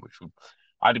production, which would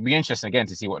I'd be interested again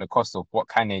to see what the cost of what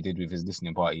Kanye did with his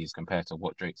listening parties compared to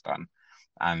what Drake's done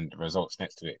and the results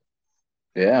next to it.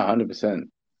 yeah, 100%.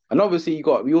 And obviously,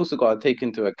 we also got to take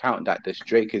into account that this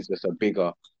Drake is just a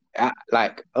bigger,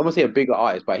 like I won't say a bigger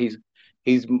artist, but he's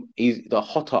he's the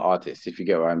hotter artist, if you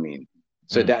get what I mean.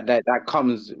 So Mm, that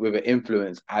comes with an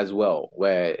influence as well,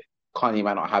 where Kanye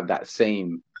might not have that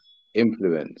same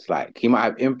influence. Like he might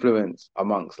have influence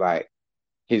amongst like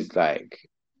his like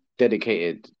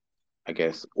dedicated, I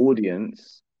guess,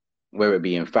 audience, whether it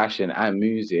be in fashion and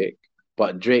music.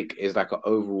 But Drake is like an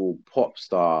overall pop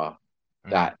star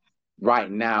mm, that right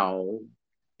now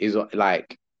is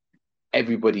like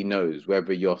everybody knows,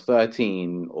 whether you're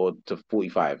 13 or to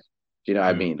 45. Do you know what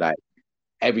I mm. mean? Like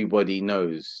everybody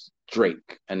knows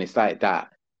Drake. And it's like that.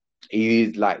 He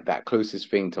is like that closest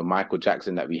thing to Michael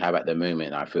Jackson that we have at the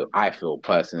moment. I feel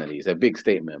personally, it's a big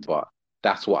statement, but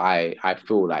that's what I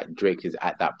feel like Drake is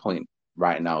at that point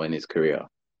right now in his career.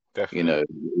 You Definitely, know,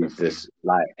 it's definitely. just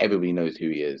like everybody knows who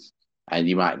he is, and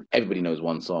everybody knows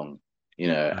one song.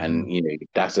 Hmm. And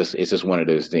it's just one of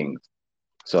those things.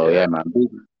 So yeah, Yeah. man,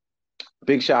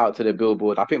 big shout out to the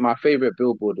Billboard. I think my favorite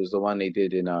Billboard was the one they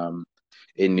did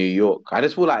in New York. I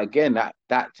just feel like again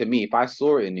that to me, if I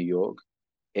saw it in New York,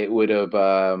 it would have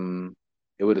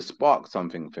it would have sparked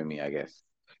something for me, I guess.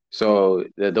 So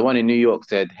the one in New York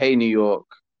said, "Hey New York,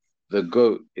 the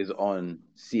GOAT is on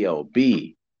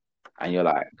CLB," and you're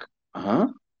like, "Huh?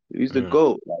 Who's the Mm,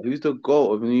 GOAT? Like, who's the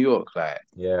GOAT of New York?" Like,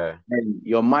 yeah. and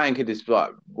your mind could just be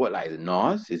like, "What? Like, is it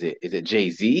Nas? Is it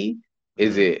Jay-Z?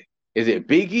 Is Mm, it is it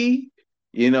Biggie?"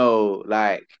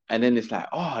 Like, and then it's like,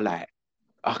 "Oh, like."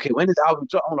 Okay, when does the album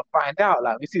drop? I want to find out.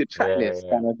 Like, we see the track yeah, list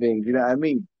yeah. kind of thing. You know what I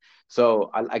mean?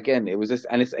 So again, it was just,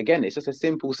 and it's just a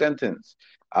simple sentence.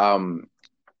 Um,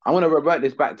 I want to revert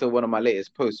this back to one of my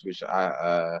latest posts, which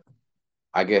I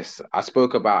guess I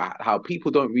spoke about how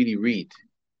people don't really read.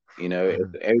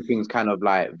 Mm, Everything's kind of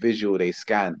like visual. They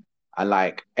scan, and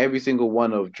like every single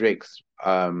one of Drake's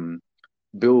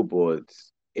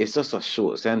billboards, it's just a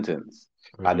short sentence.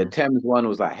 Like the mm, Thames one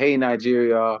was like, "Hey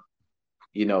Nigeria."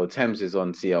 Thames is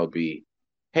on CLB.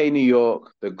 Hey, New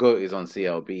York, the GOAT is on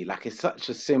CLB. Like it's such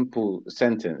a simple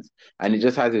sentence, and it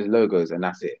just has its logos, and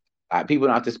that's it. Like people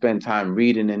don't have to spend time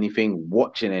reading anything,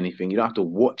 watching anything. You don't have to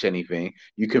watch anything.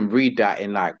 You can read that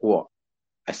in like what,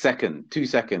 a second, 2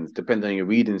 seconds, depending on your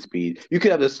reading speed. You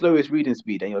could have the slowest reading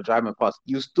speed, and you're driving past.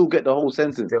 You still get the whole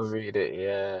still sentence. read it.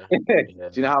 Yeah, Do yeah,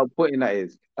 you know how important that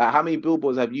is? Like, how many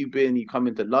billboards have you been? You come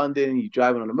into London, you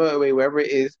driving on the motorway, wherever it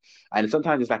is, and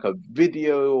sometimes it's like a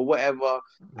video or whatever,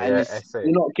 and yeah. you're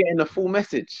Essay. not getting the full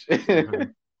message. Hmm.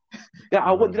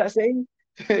 Yeah, what Hmm. did I say?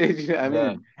 Do you know what I Yeah,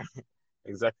 mean?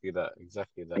 exactly that.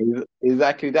 Exactly that.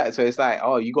 Exactly that. So it's like,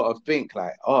 oh, you got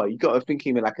to think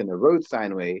even like in a road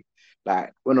sign way.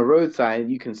 Like on a road sign,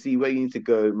 you can see where you need to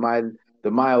go,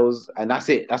 the miles, and that's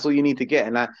it. That's all you need to get.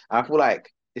 And I feel like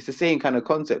it's the same kind of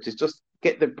concept. It's just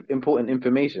get the important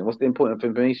information. What's the important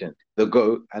information? The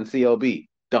GO and CLB.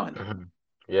 Done. Hmm.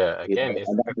 Yeah. You Again, know, it's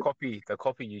and the copy. The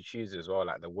copy you choose as well,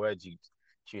 like the words you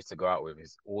choose to go out with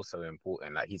is also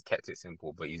important. Like he's kept it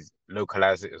simple, but he's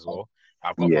localized it as well. Yeah,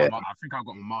 I think I've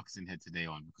got my marketing head today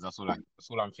on because that's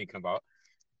all I'm thinking about.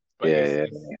 But yeah,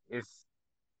 it's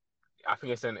I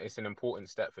think it's an important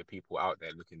step for people out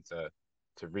there looking to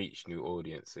reach new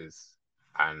audiences,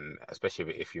 and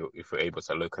especially if you're able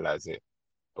to localize it,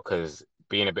 because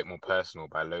being a bit more personal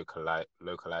by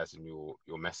localizing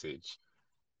your message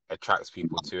attracts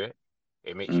people to it.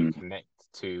 It makes you mm, connect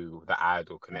to the ad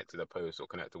or connect to the post or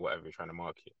connect to whatever you're trying to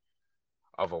market.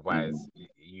 Otherwise, mm,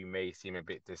 you may seem a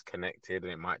bit disconnected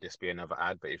and it might just be another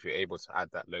ad. But if you're able to add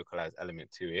that localized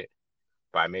element to it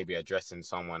by maybe addressing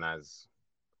someone as,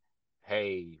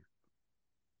 hey,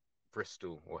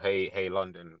 Bristol or hey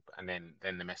London, and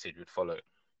then the message would follow.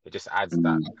 It just adds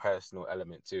that mm, personal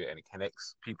element to it and it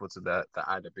connects people to the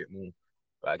ad a bit more.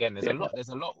 But again, yeah, there's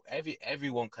a lot.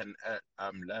 Everyone can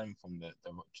learn from the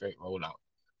Drake rollout.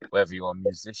 Whether you're a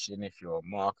musician, if you're a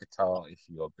marketer, if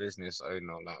you're a business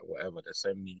owner, like whatever. There's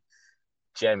so many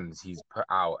gems he's put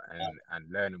out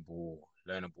and learnable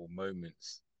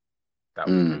moments that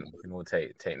mm, we can all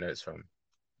take notes from.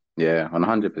 yeah,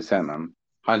 100%, man,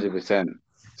 100%.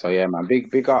 So yeah, man,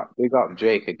 big up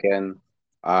Drake again.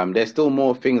 There's still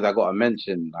more things I gotta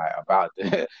mention like about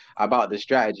the about the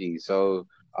strategy. So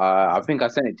I think I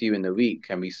sent it to you in the week,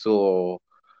 and we saw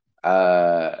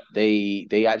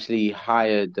they actually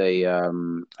hired a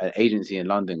an agency in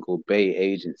London called Bay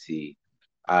Agency,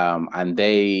 and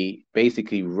they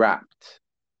basically wrapped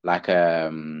like a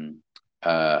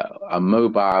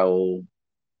mobile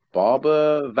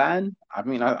barber van. I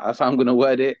mean, that's how I'm gonna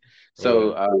word it. Yeah.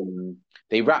 So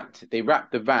they wrapped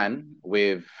the van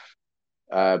with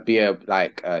be a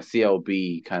like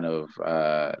CLB kind of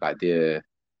like the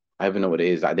I don't know what it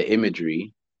is, like the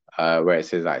imagery, where it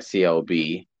says like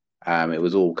CLB. It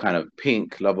was all kind of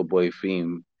pink, lover boy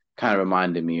theme, kind of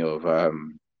reminded me of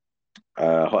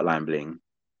Hotline Bling.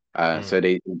 Mm. So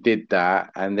they did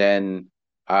that, and then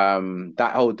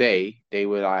that whole day they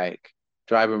were like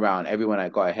driving around. Everyone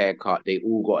that got a haircut, they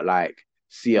all got like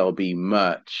CLB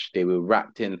merch. They were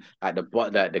wrapped in like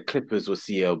the clippers were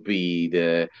CLB,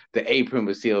 the apron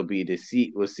was CLB, the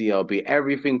seat was CLB.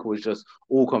 Everything was just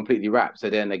all completely wrapped. So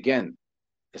then again,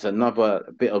 it's another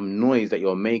bit of noise that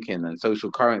you're making and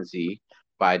social currency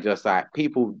by just like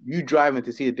people you driving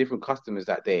to see the different customers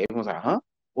that day. Everyone's like, huh?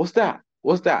 What's that?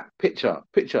 What's that? Picture.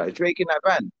 Is Drake in that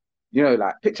van? You know,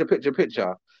 like picture,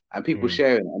 and people Mm.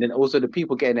 sharing. And then also the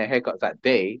people getting their haircuts that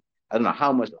day. I don't know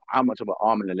how much of an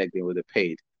arm and a leg they would have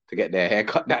paid to get their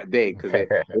haircut that day because they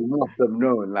must have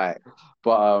known like.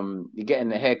 But you're getting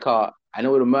the haircut. I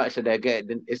know the merch that they're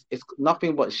getting. It's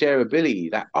nothing but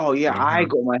shareability. Like, oh yeah, I Hmm.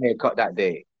 got my hair cut that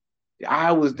day.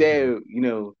 I was Hmm. there,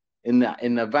 in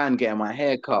the van getting my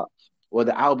hair cut. Or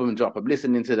the album drop. I'm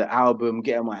listening to the album,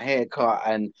 getting my hair cut,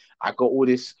 and I got all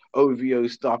this OVO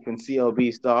stuff and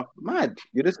CLB stuff. Man,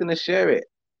 you're just gonna share it.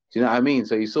 Do you know what I mean?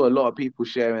 So you saw a lot of people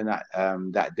sharing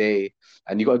that day,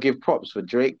 and you got to give props for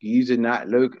Drake using that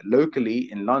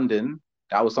locally in London.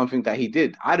 That was something that he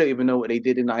did. I don't even know what they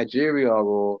did in Nigeria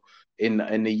or in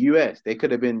the US. They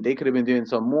could have been doing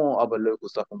some more other local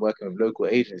stuff and working with local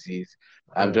agencies.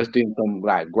 Mm. Just doing some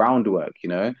like groundwork.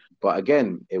 But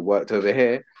again, it worked over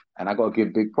here, and I got to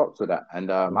give big props for that.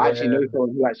 And I actually know Yeah.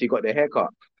 someone who actually got their haircut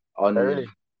Oh, on. really?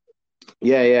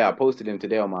 Yeah, yeah, I posted him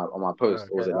today on my post.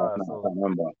 Or Okay. was it last Ah, night? I so can't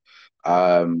remember.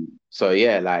 mm. So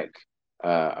yeah, like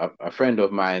a friend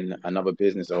of mine, another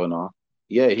business owner,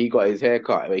 yeah, he got his hair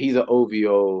cut. But he's an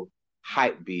OVO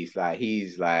hype beast. Like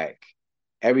he's like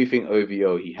everything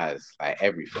OVO he has, like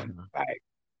everything. Mm. Like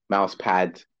mouse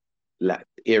pad, like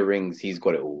earrings, he's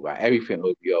got it all. Like everything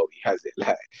OVO, he has it.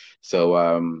 Like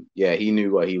so yeah, he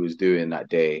knew what he was doing that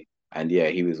day. And yeah,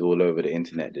 he was all over the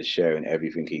internet just sharing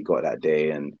everything he got that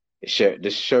day and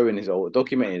just showing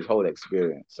documenting his whole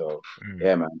experience. So Mm.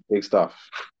 yeah, man, big stuff.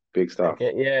 Big stuff.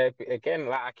 Again, yeah, again,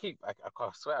 like I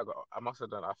swear I must have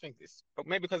done. I think it's, but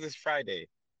maybe because it's Friday.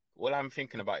 All I'm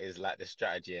thinking about is like the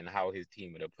strategy and how his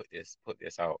team would have put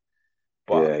this out.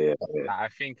 But Yeah, yeah, yeah. like, I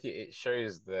think it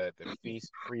shows the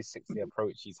 360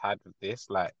 approach he's had with this.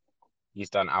 Like he's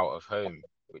done out of home,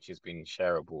 which has been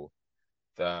shareable.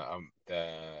 The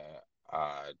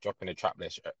dropping the trap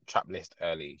list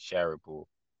early, shareable.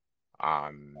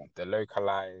 The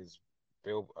localized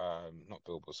not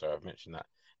billboard, sorry, I've mentioned that.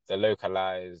 The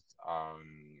localized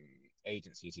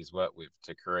agencies he's worked with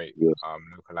to create Yeah,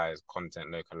 localized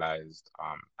content, localized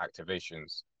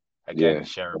activations, again, yeah.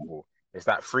 shareable. It's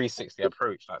that 360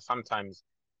 approach. Like sometimes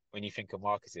when you think of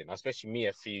marketing, especially me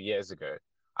a few years ago,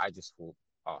 I just thought,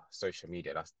 oh, social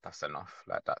media, that's enough.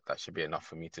 Like that should be enough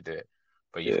for me to do it.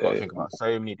 But you've got to Yeah, think about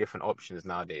so many different options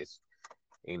nowadays.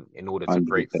 in order to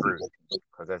break 100%. through,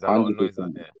 because there's a lot of noise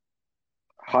out 100%. there.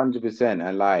 100%.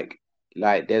 And like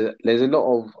there's a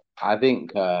lot of I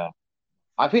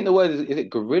think the word is it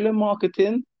guerrilla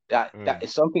marketing? That Mm,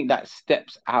 is something that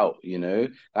steps out, you know?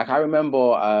 Like I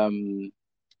remember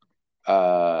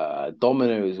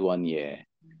Domino's one year.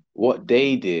 What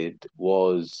they did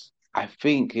was I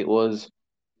think it was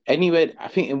anywhere I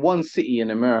think in one city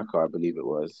in America, I believe it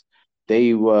was,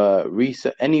 they were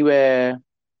research anywhere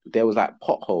there was like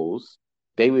potholes,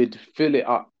 they would fill it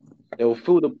up. They will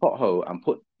fill the pothole and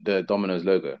put the Domino's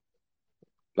logo.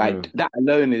 Like mm, that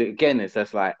alone, again, it's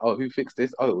just like, oh, who fixed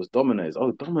this? Oh, it was Domino's.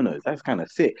 Oh, Domino's. That's kind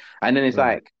of sick. And then it's mm,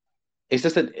 like, it's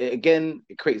just again,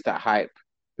 it creates that hype.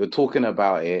 You're talking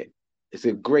about it. It's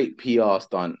a great PR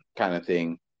stunt kind of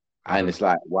thing, and mm, it's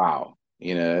like, wow,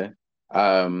 you know.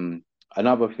 Um,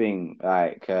 Another thing,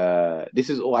 like this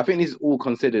is all. I think this is all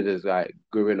considered as like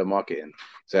guerrilla marketing.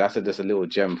 So that's just a little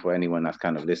gem for anyone that's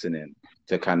kind of listening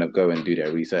to kind of go and do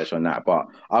their research on that. But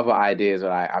other ideas are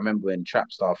like, I remember when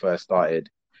Trapstar first started,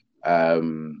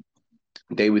 um,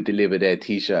 they would deliver their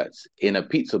t-shirts in a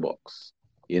pizza box,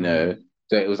 you mm, know.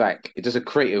 So it was like it's just a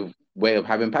creative way of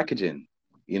having packaging,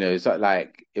 you know. So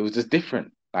like it was just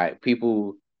different. Like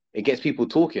people, it gets people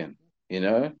talking, you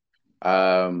know.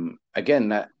 Again,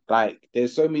 that like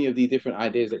there's so many of these different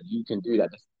ideas that you can do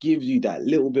that just gives you that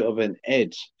little bit of an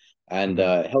edge and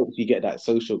mm, helps you get that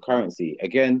social currency.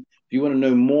 Again, if you want to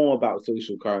know more about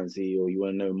social currency or you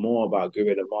want to know more about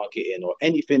guerrilla marketing or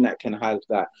anything that can have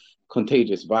that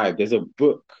contagious vibe. There's a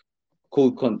book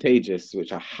called Contagious,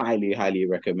 which I highly, highly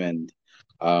recommend.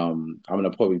 I'm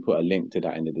gonna probably put a link to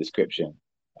that in the description.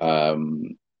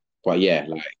 Um, but yeah,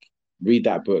 like read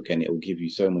that book and it will give you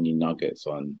so many nuggets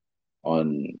on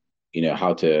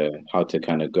how to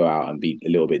kind of go out and be a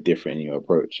little bit different in your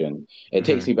approach. And it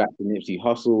takes mm, me back to Nipsey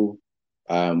Hussle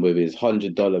with his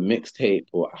 $100 mixtape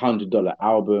or $100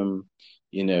 album.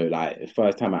 You know, like the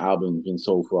first time an album's been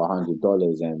sold for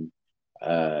 $100, and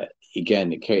uh,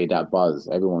 again, it created that buzz.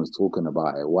 Everyone's talking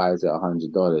about it. Why is it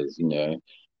 $100? You know,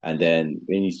 and then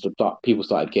when you start, people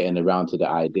started getting around to the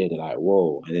idea. They're like,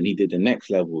 whoa! And then he did the next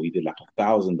level. He did like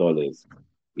 $1,000.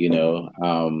 You know,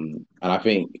 and I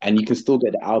think, and you can still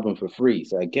get the album for free.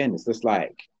 So again, it's just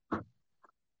like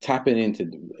tapping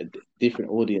into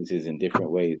different audiences in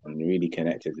different ways and really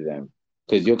connected to them.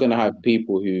 Because you're gonna have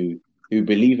people who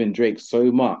believe in Drake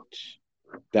so much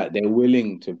that they're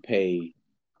willing to pay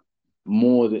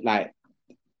more than like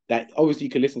that. Obviously, you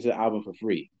can listen to the album for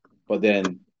free, but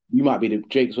then you might be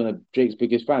one of Drake's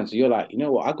biggest fans. So you're like, you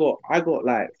know what? I got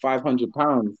like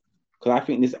 £500 because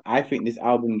I think this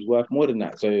album's worth more than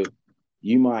that. So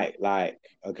you might like,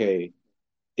 okay,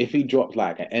 if he drops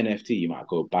like an NFT, you might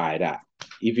go buy that.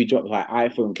 If he drops like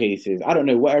iPhone cases, I don't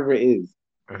know, whatever it is,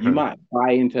 you mm, might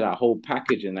buy into that whole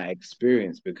package and that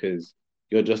experience because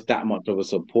you're just that much of a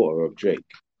supporter of Drake,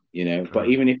 you know. But mm.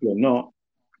 even if you're not,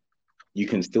 you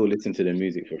can still listen to the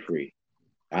music for free.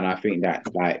 And I think that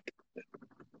like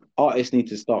artists need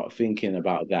to start thinking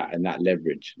about that and that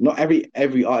leverage. Not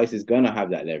every artist is gonna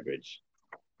have that leverage,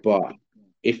 but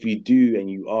if you do and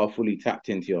you are fully tapped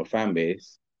into your fan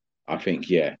base, I think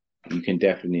yeah, you can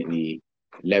definitely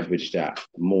leverage that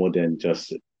more than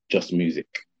just music,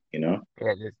 you know?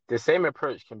 Yeah, the same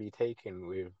approach can be taken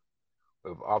with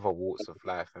other walks of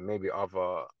life and maybe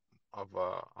other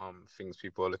things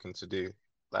people are looking to do.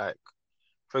 Like,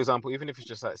 for example, even if it's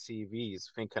just like CVs,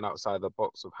 thinking outside the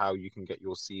box of how you can get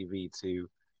your CV to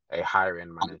a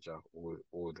hiring manager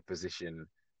or the position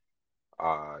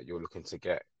you're looking to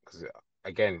get. Because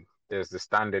again, there's the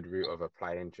standard route of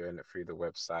applying through the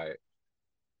website,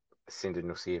 sending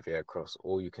your CV across,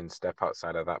 or you can step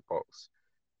outside of that box,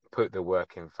 put the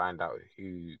work in, find out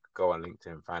go on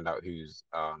LinkedIn, find out who's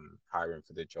hiring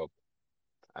for the job,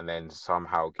 and then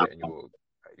somehow getting your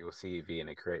CV in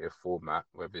a creative format,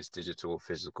 whether it's digital or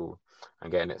physical,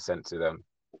 and getting it sent to them.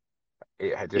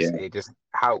 Yeah, It just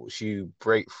helps you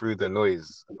break through the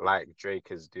noise, like Drake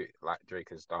has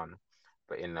done,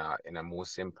 but in a more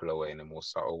simpler way, in a more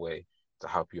subtle way, to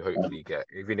help you hopefully get,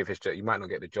 even if it's just, you might not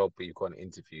get the job, but you got an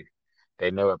interview.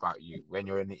 They know about you when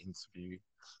you're in the interview,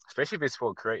 especially if it's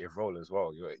for a creative role as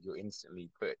well. You're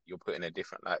put in a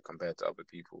different light compared to other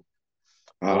people.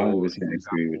 I Or, 100% for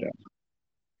agree with example, that.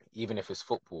 even if it's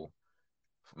football,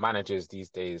 managers these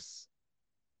days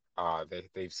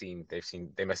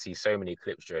they must see so many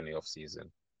clips during the off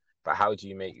season. But how do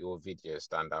you make your video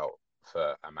stand out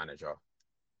for a manager?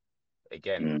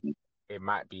 Again, Mm, it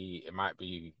might be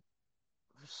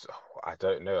I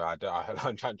don't know.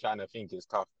 I'm trying to think. It's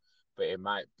tough, but it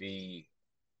might be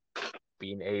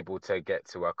being able to get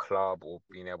to a club or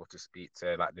being able to speak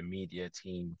to like the media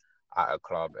team at a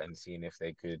club and seeing if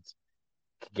they could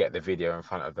get the video in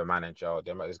front of the manager.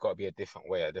 There's got to be a different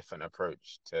way, a different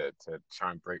approach to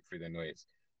try and break through the noise.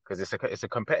 Because it's a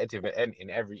competitive in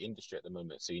every industry at the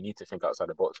moment. So you need to think outside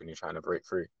the box when you're trying to break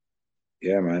through.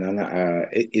 Yeah, man, and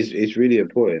it's really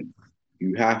important.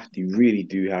 You really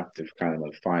do have to kind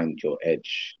of find your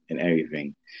edge in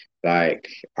everything. Like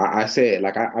I say it,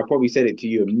 like I probably said it to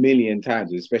you a million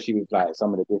times, especially with like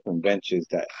some of the different ventures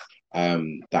that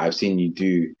I've seen you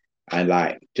do, and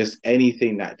like just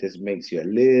anything that just makes you a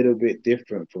little bit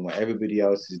different from what everybody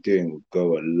else is doing will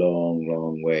go a long,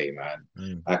 long way, man.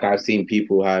 Mm. Like I've seen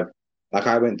people have, like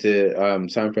I went to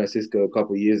San Francisco a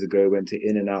couple of years ago, went to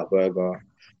In-N-Out Burger,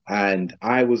 and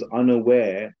I was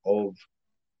unaware of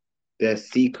their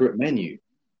secret menu.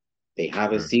 They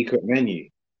have a Mm. secret menu.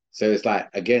 So it's like,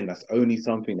 again, that's only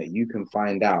something that you can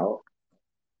find out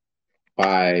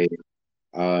by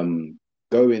um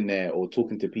going there or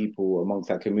talking to people amongst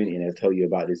that community and they'll tell you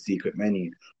about this secret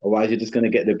menu. Otherwise, you're just gonna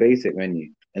get the basic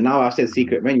menu. And now I've said Mm.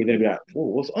 secret menu, you're gonna be like, oh,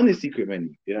 what's on this secret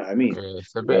menu? You know what I mean? Yeah,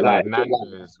 it's a bit But like like,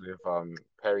 Nando's with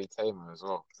Perry Tamer as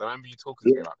well. So I remember you talking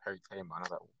to me about Perry Tamer, and I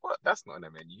was like, "What? That's not on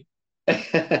the menu."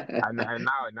 yeah. And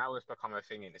now it's become a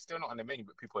thing, and it's still not on the menu,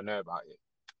 but people know about it.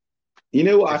 You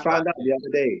know what I Just like found out the other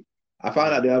day? I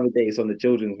found out mm, the other day it's on the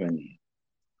children's menu.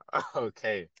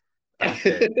 okay,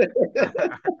 okay,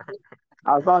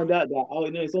 I found out that oh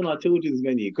no, it's on our children's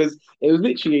menu because it was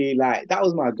literally like that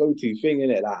was my go-to thing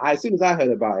in it. Like as soon as I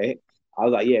heard about it, I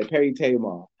was like, yeah, Perry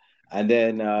Tamar, and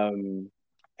then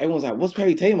everyone's like, what's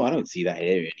Perry Tamar? I don't see that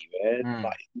here anywhere. mm,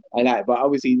 But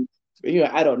obviously,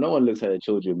 I don't. No one looks at the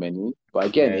children menu, but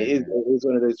again, yeah, yeah, it is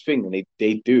one of those things, and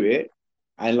they do it,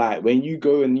 and like when you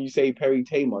go and you say Perry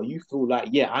Tamar, you feel like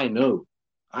yeah, I know,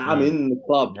 I'm mm, in the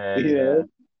club, yeah, yeah.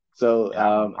 So Yeah,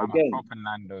 I'm a again, proper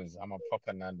Nando's. I'm a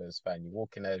proper Nando's fan. You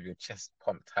walk in there with your chest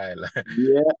pumped high,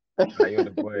 yeah. like you're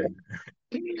the boy.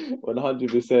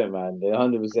 100%, man.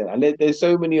 100%. And there's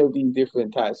so many of these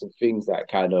different types of things that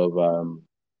kind of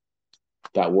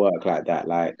that work like that.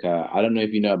 Like I don't know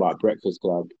if you know about Breakfast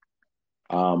Club.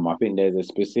 I think there's a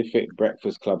specific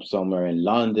Breakfast Club somewhere in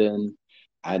London,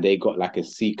 and they got like a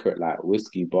secret like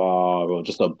whiskey bar or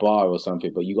just a bar or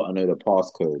something, but you got to know the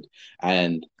passcode.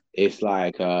 And it's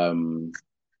like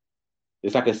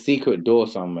it's like a secret door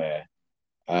somewhere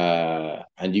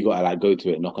and you gotta like go to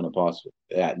it, knock on the pass,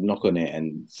 knock on it,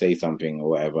 and say something or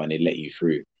whatever, and they let you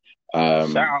through. Shout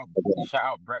Um, out, shout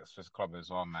out Breakfast Club as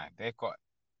well, man. They've got.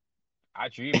 I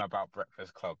dream about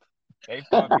Breakfast Club. They've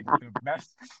got to be the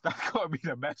best. That's got to be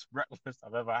the best breakfast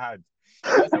I've ever had.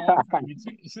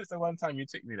 It's just the one time you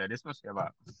took me there. This must be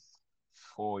about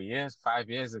 4 years, 5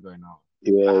 years ago now.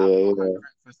 yeah, I've yeah, not had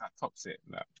breakfast that tops it.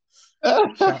 No.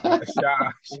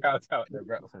 yeah. Shout out the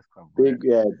Breakfast Club, boy.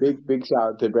 Big shout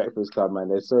out to Breakfast Club, man.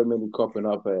 There's so many cropping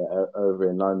up over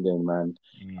in London, man.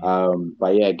 Mm,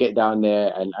 But yeah, get down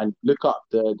there and look up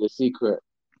the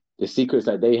secrets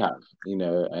that they have.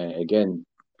 And again,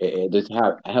 it just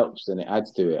helps and it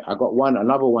adds to it. I got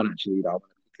another one actually that I want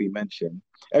to quickly mention.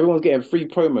 Everyone's getting free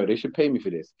promo. They should pay me for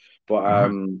this. But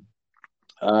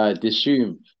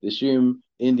Dishoom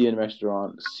Indian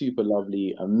restaurant, super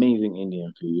lovely, amazing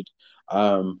Indian food.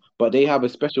 But they have a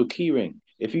special keyring.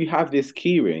 If you have this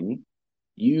keyring,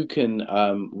 you can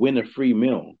win a free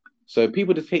meal. So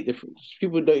people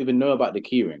don't even know about the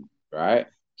keyring, right?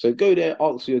 So go there,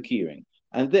 ask for your keyring,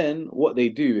 and then what they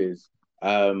do is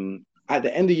at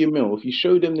the end of your meal, if you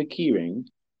show them the keyring,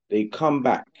 they come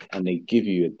back and they give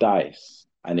you a dice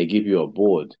and they give you a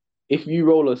board. If you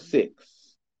roll a six,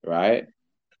 right?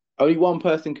 Only one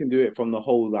person can do it from the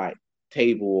whole like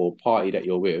table or party that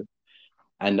you're with,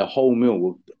 and the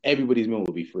whole everybody's meal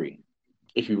will be free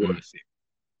if you roll mm, a six.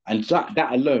 And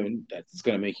that alone, that's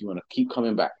gonna make you want to keep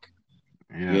coming back.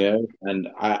 yeah. And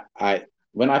I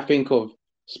when I think of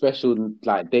special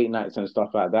like date nights and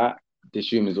stuff like that,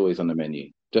 Dishoom is always on the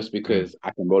menu just Mm, because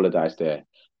I can roll a dice there,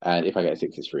 and if I get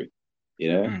six, it's free.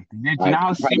 You know, mm. Do you know like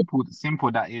how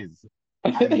simple that is?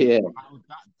 And yeah, how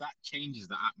that changes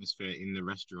the atmosphere in the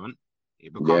restaurant.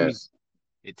 It yeah, becomes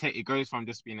it goes from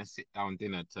just being a sit down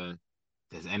dinner to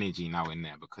there's energy now in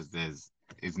there because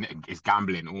it's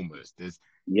gambling almost.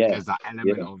 yeah, There's that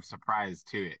element yeah, of surprise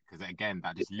to it because again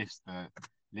that just lifts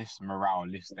morale,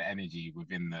 lifts the energy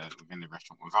within the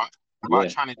restaurant without yeah.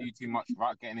 trying to do too much,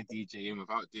 without getting a DJ in,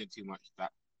 without doing too much.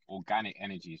 That organic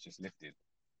energy is just lifted.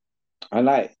 And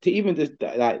like to even just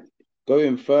like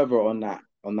going further on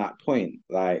that point,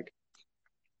 like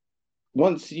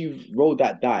once you've rolled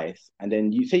that dice and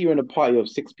then you say you're in a party of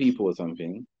six people or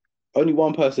something, only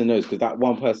one person knows because that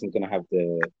one person's gonna have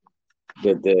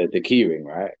the key ring,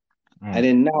 right? And Mm,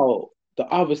 then now the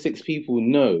other six people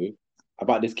know,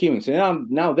 about this keyring. So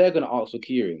now they're gonna ask for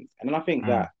keyrings. And then I think Mm,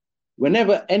 that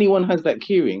whenever anyone has that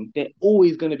keyring, they're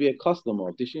always gonna be a customer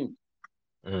of Dishoom.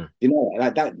 mm, You know,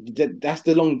 like that's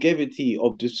the longevity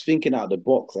of just thinking out of the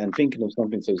box and thinking of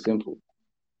something so simple.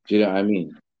 Do you know what I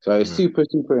mean? So it's mm, super,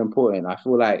 super important. I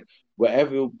feel like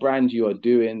whatever brand you are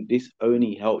doing, this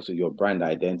only helps with your brand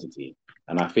identity.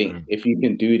 And I think mm. if you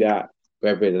can do that,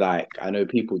 whether like I know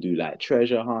people do like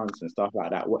treasure hunts and stuff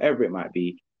like that, whatever it might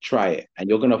be, try it. And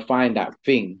you're gonna find that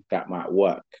thing that might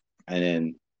work. And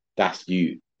then that's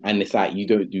you. And it's like you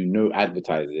don't do no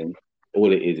advertising.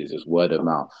 All it is just word of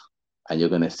mouth. And you're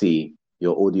gonna see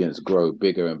your audience grow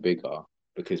bigger and bigger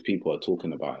because people are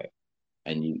talking about it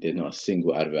and there's not a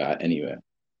single advert anywhere.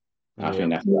 Yeah. I think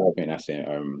that's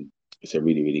it's a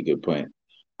really really good point.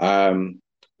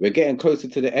 We're getting closer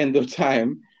to the end of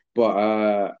time,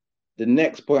 but the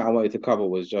next point I wanted to cover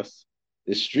was just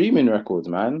the streaming records,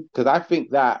 man, because I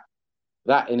think that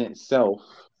that in itself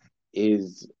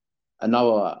is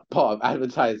another part of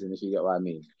advertising, if you get what I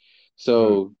mean.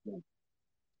 Mm, So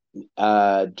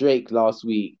Drake last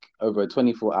week over a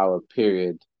 24-hour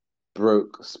period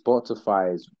broke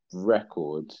Spotify's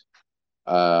record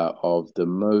of the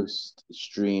most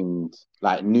streamed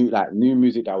like new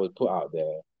music that was put out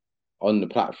there on the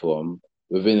platform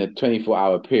within a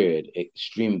 24-hour period. It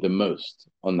streamed the most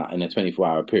on that in a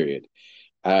 24-hour period.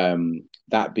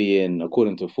 That being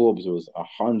according to Forbes was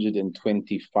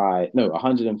 125 no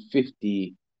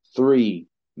 153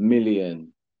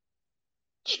 million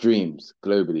streams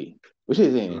globally, which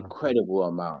is an mm. incredible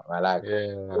amount. Right? Like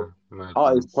Yeah,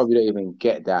 artists madness. probably don't even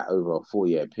get that over a 4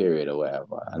 year period or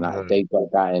whatever. And like Mm, they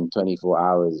got that in 24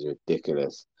 hours is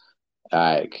ridiculous.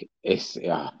 Like it's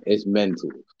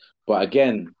mental. But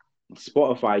again,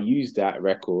 Spotify used that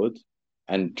record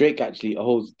and Drake actually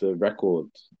holds the record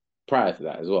prior to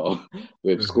that as well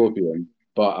with mhm. Scorpion.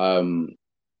 But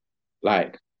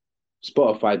like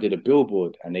Spotify did a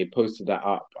billboard and they posted that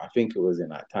up. I think it was in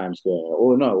like Times Square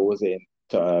or no, was it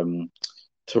in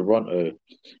Toronto?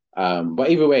 But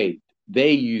either way,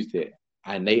 they used it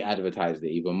and they advertised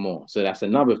it even more. So that's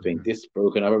another thing. Mhm. This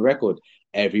broke another record.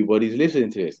 Everybody's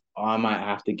listening to this. I might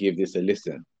have to give this a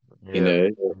listen. You Yeah, know,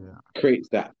 yeah. creates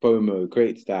that FOMO,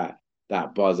 creates that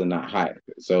buzz and that hype.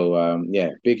 So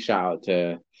yeah, big shout out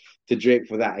to Drake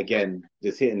for that again,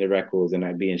 just hitting the records and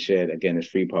like being shared again as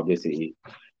free publicity.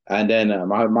 And then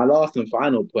my last and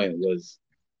final point was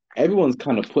everyone's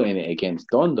kind of putting it against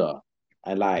Donda.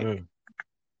 And like Mm.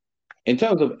 in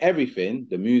terms of everything,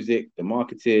 the music, the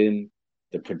marketing,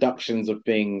 the productions of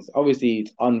things, obviously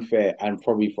it's unfair and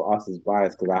probably for us as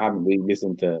biased because I haven't really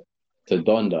listened to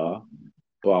Donda,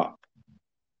 but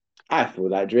I feel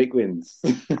like Drake wins.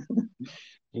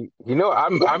 You know,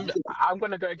 I'm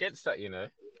gonna go against that, you know.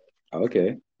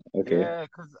 Okay, okay. Yeah,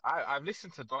 because I've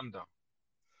listened to Donda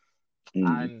Mm,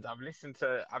 and I've listened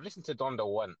to Donda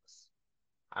once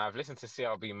and I've listened to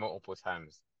CLB multiple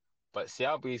times. But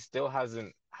CLB still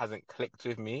hasn't clicked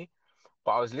with me.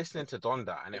 But I was listening to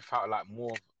Donda and it felt like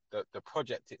more of the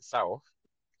project itself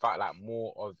felt like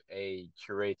more of a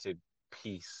curated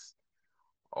piece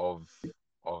of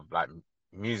like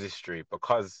musicry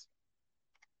because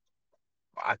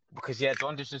yeah,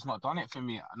 Donda's just not done it for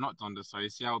me. Not Donda, sorry,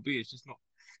 CLB. It's just not.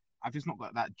 I've just not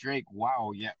got that Drake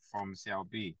wow yet from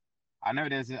CLB. I know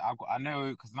I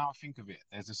know because now I think of it.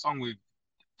 There's a song with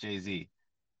Jay-Z.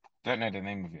 Don't know the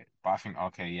name of it, but I think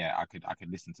okay, yeah, I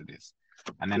could listen to this.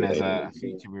 And then there's yeah, a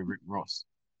feature with Rick Ross,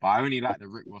 but I only like the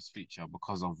Rick Ross feature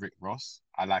because of Rick Ross.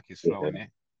 I like his flow yeah, in it.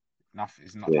 Nothing,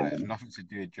 it's not like yeah. nothing to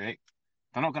do with Drake.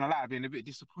 I'm not gonna lie, I've been a bit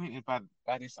disappointed by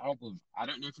this album. I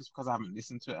don't know if it's because I haven't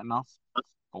listened to it enough,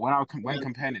 but when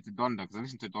comparing it to Donda, because I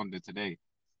listened to Donda today,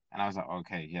 and I was like,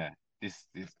 okay, yeah, this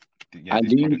yeah, And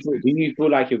this product's good. do you feel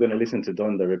like you're gonna listen to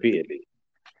Donda repeatedly?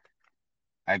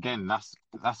 Again, that's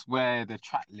where the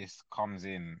track list comes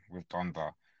in with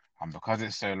Donda. And because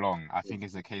it's so long, I think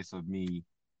it's a case of me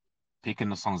picking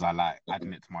the songs I like,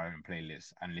 adding it to my own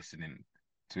playlist and listening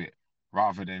to it.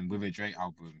 Rather than with a Drake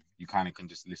album, you kind of can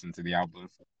just listen to the album.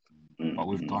 But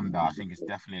with Donda, I think it's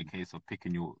definitely a case of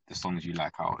picking the songs you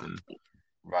like out and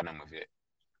running with it.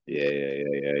 Yeah, yeah,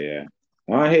 yeah, yeah, yeah.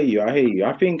 No, I hear you. I hear you.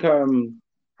 I think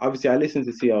obviously I listen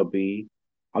to CLB.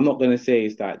 I'm not gonna say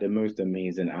it's like the most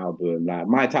amazing album. Like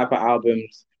my type of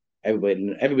albums,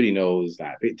 everybody knows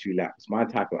like Victory Laps. My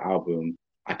type of album,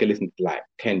 I can listen to like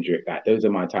Kendrick. Like those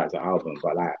are my types of albums.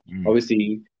 But like Mm,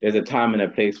 obviously there's a time and a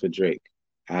place for Drake.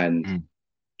 And mm,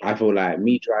 I feel like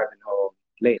me driving home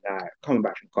late night, coming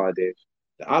back from Cardiff,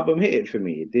 the album hit it for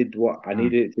me. It did what I mm,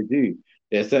 needed it to do.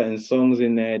 There's certain songs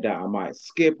in there that I might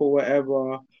skip or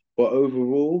whatever, but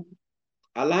overall,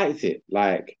 I liked it.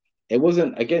 Like it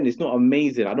wasn't, again, it's not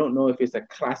amazing. I don't know if it's a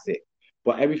classic,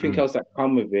 but everything Mm. else that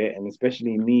come with it, and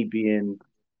especially me being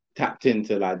tapped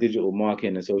into like digital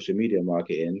marketing and social media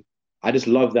marketing, I just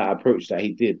love that approach that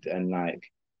he did. And like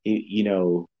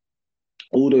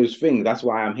all those things. That's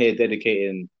why I'm here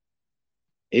dedicating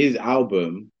his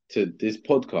album to this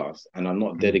podcast, and I'm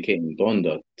not Mm. dedicating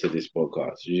Donda to this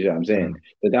podcast. You know what I'm saying? Mm.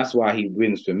 But that's why he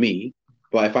wins for me.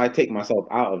 But if I take myself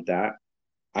out of that,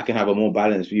 I can have a more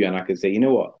balanced view, and I can say, you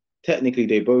know what? Technically,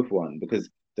 they both won because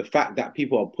the fact that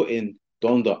people are putting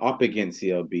Donda up against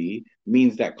CLB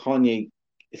means that Kanye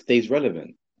stays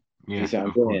relevant. Do you Yeah, see what I'm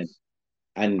of saying? course,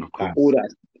 And of like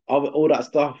course. all that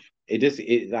stuff,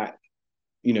 it like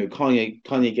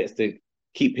Kanye gets to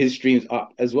keep his streams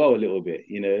up as well a little bit,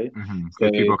 you know. So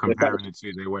Because people are the fact comparing the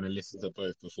two, they want to listen to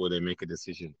both before they make a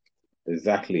decision.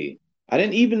 exactly, and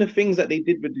then even the things that they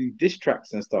did with the diss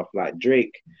tracks and stuff, like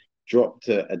Drake dropped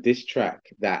a diss track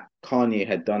that Kanye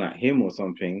had done at him or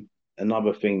something.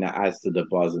 Another thing that adds to the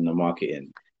buzz and the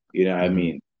marketing, you know what I Hmm.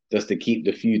 mean? Just to keep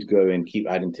the feud going, keep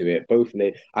adding to it.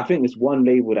 I think it's one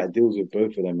label that deals with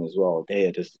both of them as well. They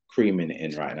are just creaming it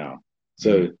in right now.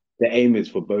 So Mm. the aim is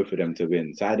for both of them to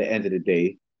win. So at the end of the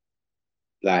day,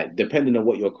 like depending on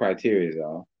what your criteria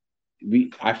are,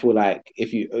 I feel like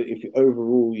if you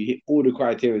overall you hit all the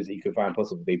criteria that you could find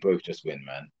possible, they both just win,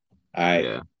 man. I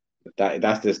Yeah.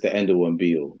 that's just the end of one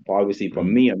be all. But obviously, for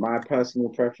Mm. me and my personal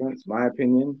preference, my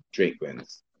opinion, Drake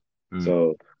wins. Mm.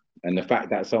 So, and the fact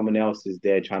that someone else is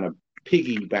there trying to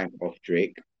piggyback off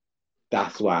Drake,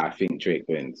 that's why I think Drake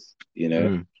wins. You know.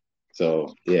 Mm.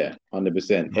 So yeah,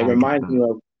 100%. It reminds 100%. me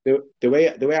of the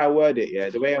way I word it. Yeah,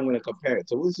 the way I'm going to compare it.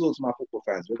 So this is all to my football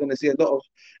fans. We're going to see a lot of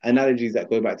analogies that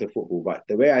go back to football, but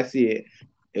the way I see it,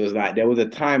 it was like there was a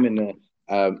time in the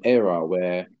era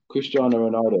where Cristiano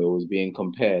Ronaldo was being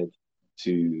compared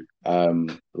to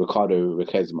Ricardo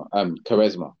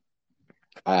Quaresma,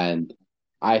 and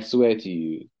I swear to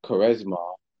you, Quaresma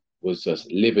was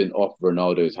just living off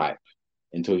Ronaldo's hype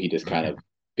until he just kind of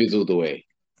fizzled away.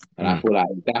 And I Mm. feel like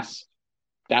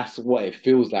that's what it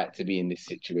feels like to be in this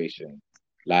situation.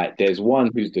 Like there's one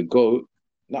who's the GOAT.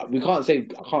 No, I can't say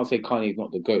Kanye's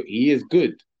not the GOAT. He is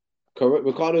good.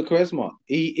 Ricardo Quaresma,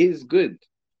 he is good.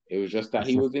 It was just that It's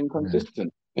he just, was yeah.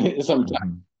 inconsistent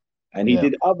sometimes. Hmm. And he Yeah.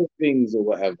 did other things or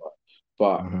whatever.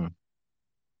 But Hmm.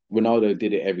 Ronaldo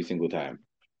did it every single time.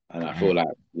 And I feel Hmm.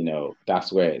 like,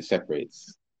 that's where it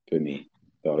separates for me.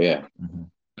 So yeah. Hmm.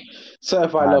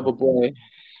 Certified Lover Boy.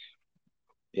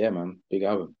 Yeah, man. Big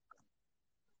album.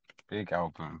 Big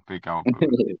album, big album,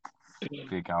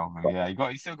 big album. Yeah,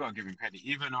 you still got to give him credit.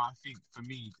 Even though I think for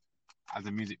me, as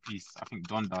a music piece, I think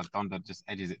Donda just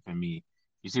edges it for me.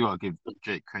 You still got to give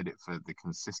Drake credit for the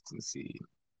consistency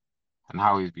and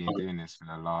how he's been doing this for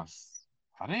the last,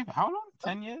 I don't even, how long?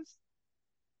 10 years?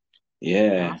 Yeah,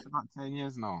 Yeah. that's about 10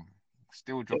 years now.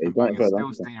 Still Yeah, he's dropping done it for bangers, a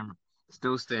long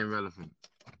still staying relevant.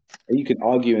 You could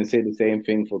argue and say the same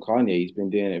thing for Kanye. He's been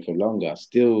doing it for longer,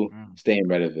 still Mm, staying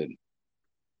relevant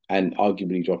and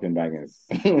arguably dropping bangers.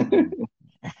 yeah, mm.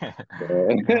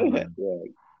 Yeah, man.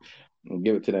 I'll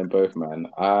give it to them both, man.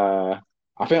 I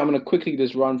think I'm gonna quickly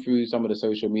just run through some of the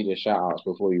social media shout outs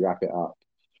before we wrap it up.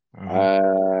 Hmm.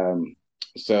 Um,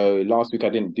 so last week I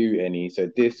didn't do any. So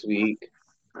this week,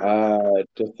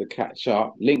 just to catch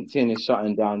up, LinkedIn is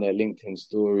shutting down their LinkedIn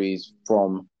stories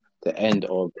from the end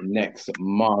of next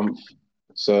month.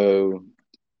 So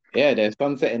yeah, they're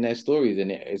sunsetting their stories,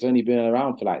 and it's only been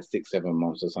around for like 6, 7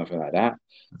 months or something like that.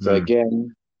 So Mm.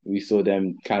 again, we saw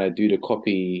them kind of do the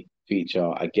copy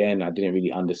feature. Again, I didn't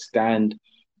really understand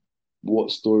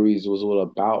what stories was all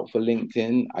about for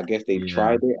LinkedIn. I guess they Yeah.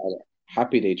 tried it. I'm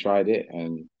happy they tried it,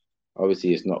 and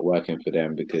obviously it's not working for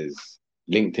them because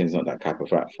LinkedIn's not that type of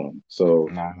platform. So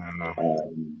No, no, no.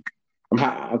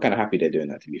 I'm kind of happy they're doing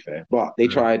that, to be fair. But they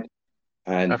Mm. tried,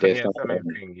 I and think there's yeah, some it's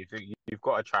the main thing. You've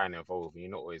got to try and evolve. You're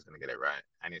not always going to get it right,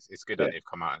 and it's good that yeah, they've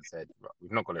come out and said "Right,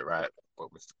 we've not got it right, but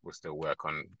we'll still work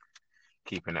on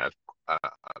keeping it a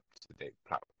up to date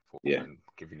platform yeah. and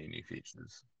giving you new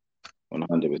features.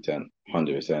 100%,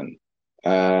 100%.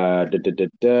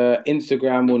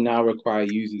 Instagram will now require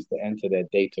users to enter their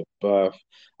date of birth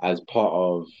as part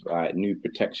of new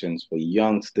protections for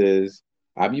youngsters.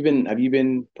 Have you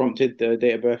been prompted the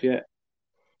date of birth yet?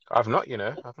 I've not,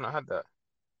 I've not had that.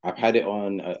 I've had it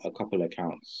on a couple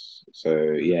accounts,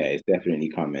 so yeah, Mm. it's definitely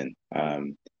coming.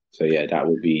 So yeah,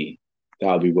 that'll be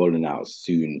rolling out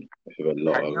soon with a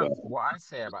lot Can of what I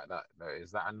say about that though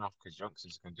is that enough? Because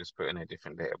youngsters can just put in a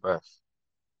different date of birth,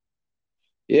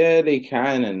 yeah, they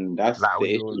can, and that's like the we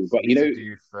issue. always But used to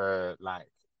do for like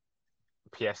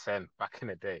PSN back in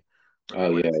the day when we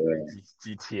oh yeah, wanted to play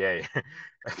yeah, GTA.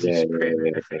 You yeah, should put in a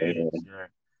yeah, different yeah, age. yeah. Yeah.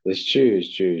 It's true.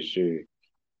 It's true. It's true.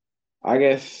 I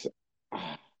guess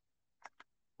I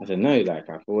don't know. Like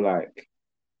I feel like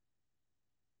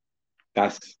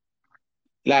that's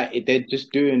they're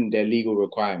just doing their legal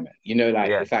requirement. Like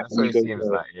Yeah, it's like that's when what you it go seems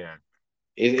to like. Yeah.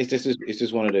 it's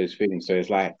just one of those things. So it's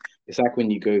like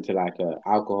when you go to like a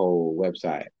alcohol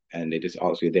website and they just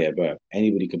ask your date of birth.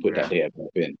 Anybody can put that Yeah. date of birth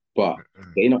in, but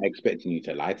Mm-mm. they're not expecting you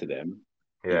to lie to them.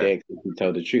 Yeah. They expect you to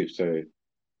tell the truth. So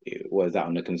what is that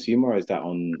on the consumer or is that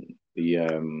on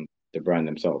the brand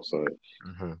themselves? So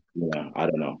Hmm. yeah, I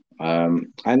don't know.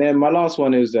 And then my last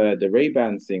one is the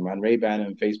Ray-Ban thing, man. Ray-Ban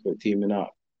and Facebook teaming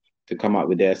up to come up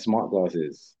with their smart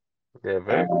glasses. Yeah,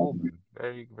 very cool, Um, man.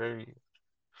 Very, very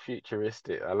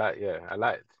futuristic. I like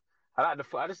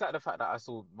I just like the fact that I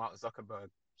saw Mark Zuckerberg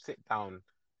sit down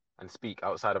and speak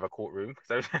outside of a courtroom.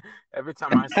 So every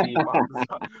time I see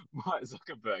Mark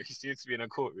Zuckerberg, he seems to be in a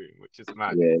courtroom, which is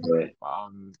mad. yeah, yeah. But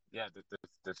yeah,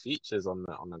 the features on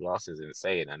the glass is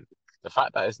insane, and the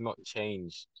fact that it's not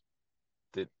changed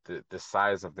the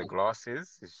size of the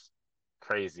glasses is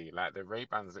crazy. Like the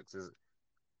Ray-Bans looks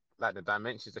like the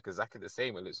dimensions look exactly the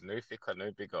same. It looks no thicker,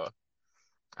 no bigger,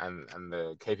 and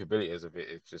the capabilities of it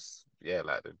is just yeah,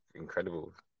 like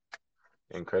incredible,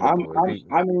 I'm incredible.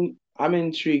 I'm I'm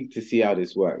intrigued to see how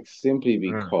this works, simply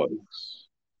Mm, because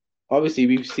obviously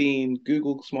we've seen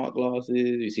Google smart glasses,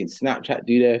 we've seen Snapchat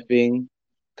do their thing.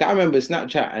 I remember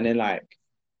Snapchat, and then I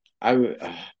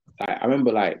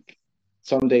remember like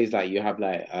some days like you have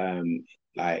Snapchat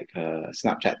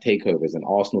takeovers, and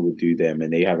Arsenal would do them,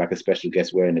 and they have like a special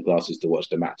guest wearing the glasses to watch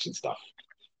the match and stuff.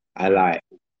 And mm.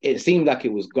 it seemed like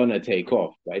it was gonna take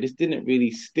off, but it just didn't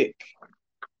really stick.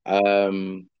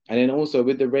 And then also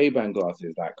with the Ray-Ban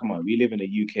glasses, like, come on, we live in the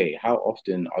UK. How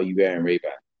often are you wearing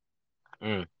Ray-Ban?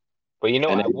 Mm. But you know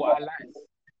And then, what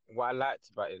I liked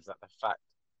about it is that the fact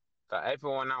that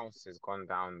everyone else has gone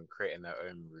down creating their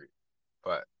own route,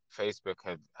 but Facebook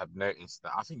have noticed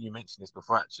that. I think you mentioned this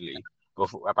before actually,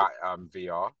 before about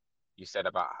VR. You said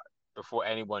about before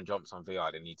anyone jumps on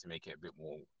VR, they need to make it a bit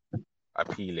more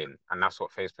appealing, and that's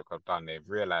what Facebook have done. They've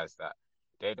realized that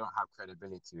they don't have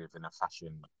credibility within a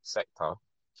fashion sector,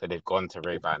 so they've gone to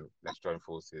Ray-Ban. Let's join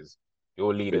forces.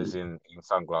 You're leaders in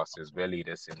sunglasses. We're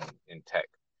leaders in tech.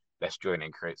 Let's join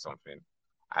and create something,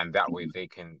 and that way they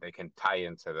can tie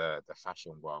into the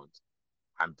fashion world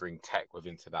and bring tech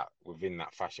within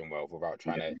that fashion world without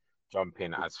trying to jump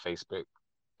in as Facebook,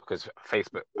 because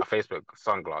a Facebook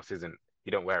sunglass isn't,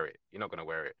 you don't wear it, you're not gonna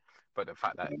wear it. But the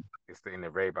fact that it's in the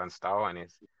Ray-Ban style and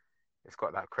it's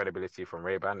got that credibility from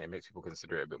Ray-Ban, it makes people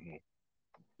consider it a bit more.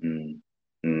 mm,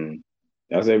 mm.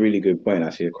 That's a really good point,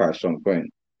 actually, a quite strong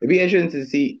point. It'll be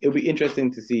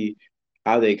interesting to see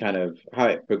how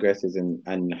it progresses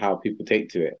and how people take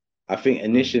to it. I think Mm.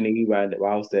 initially,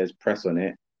 whilst there's press on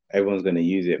it, everyone's going to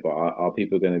use it, but are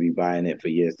people going to be buying it for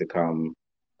years to come?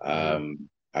 Mm.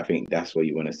 I think that's what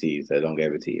you want to see is the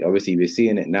longevity. Obviously, we're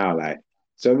seeing it now. Like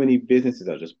so many businesses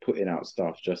are just putting out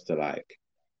stuff just to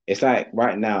it's like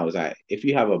right now, it's like if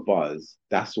you have a buzz,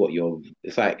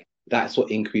 it's like that's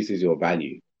what increases your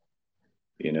value,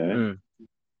 you know? Mm.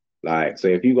 Like, so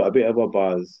if you got a bit of a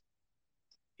buzz,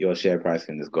 your share price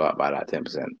can just go up by like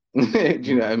 10%. Do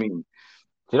you know what Mm. I mean?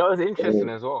 Do you know what's interesting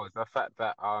So, as well is the fact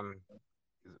that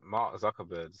Mark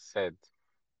Zuckerberg said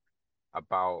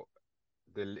about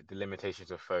the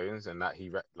limitations of phones, and that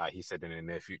like he said in the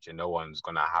near future no one's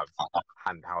gonna have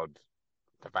handheld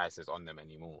devices on them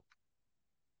anymore,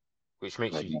 which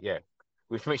makes you yeah,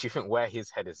 which makes you think where his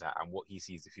head is at and what he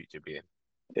sees the future being.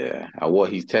 yeah, and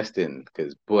what he's testing,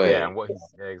 because Yeah, boy, and what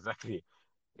he's yeah, exactly.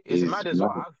 It's he's mad as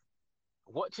well. mad.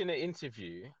 Watching the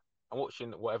interview and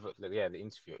watching whatever, like, yeah, the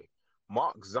interview.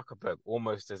 Mark Zuckerberg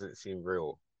almost doesn't seem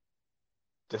real.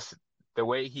 Just the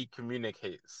way he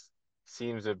communicates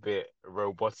seems a bit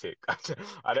robotic.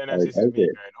 I don't know if this is me Okay.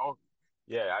 going off.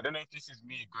 Yeah, I don't know if this is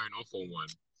me going off on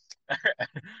one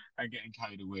and getting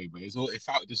carried away, but it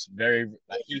felt just very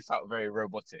like he felt very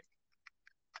robotic.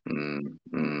 Mm,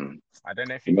 mm. I don't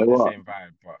know if you You know got the what? same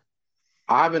vibe, but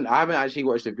I haven't actually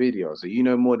watched the video, so you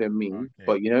know more than me. okay.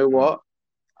 But you know Mm, what?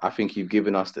 I think you've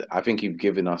given us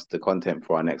the content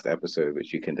for our next episode,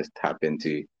 which you can just tap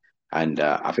into. And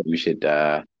I think we should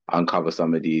uncover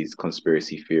some of these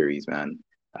conspiracy theories, man.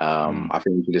 mm, I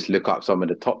think we should just look up some of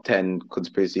the top 10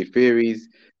 conspiracy theories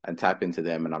and tap into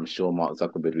them. And I'm sure Mark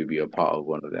Zuckerberg will be a part of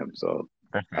one of them. So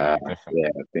definitely, yeah, definitely.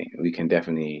 I think we can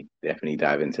definitely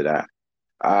dive into that.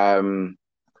 Um,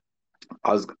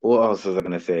 what else was I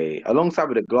gonna say? Alongside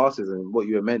with the glasses and what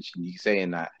you were mentioning, you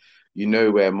saying that you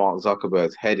know where Mark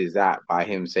Zuckerberg's head is at by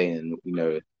him saying,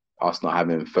 us not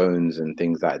having phones and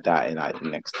things like that in like the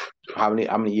next how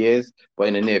many years, but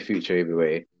in the near future either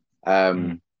way.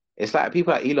 Mm. it's like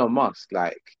people like Elon Musk,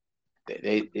 like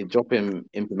they drop him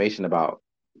information about,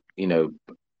 you know,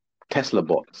 Tesla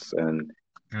bots. And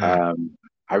Mm. um,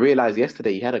 I realized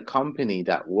yesterday he had a company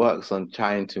that works on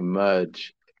trying to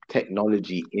merge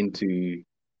technology into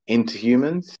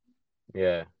humans.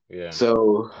 Yeah, yeah.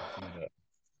 So I see that.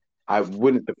 I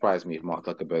wouldn't surprise me if Mark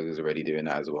Zuckerberg is already doing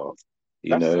that as well.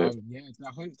 You That's know, yeah,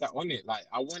 I think that on it. Like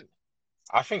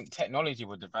I think technology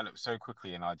will develop so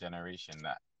quickly in our generation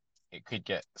that it could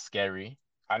get scary.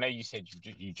 I know you said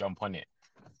you jump on it,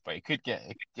 but it could get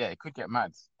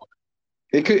mad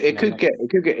it could in it the could next. get it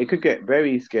could get it could get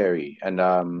very scary. And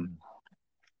Mm,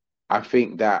 I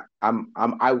think that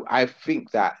I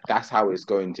think that that's how it's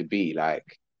going to be. Like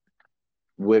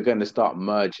we're going to start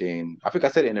merging. I think I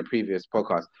said it in a previous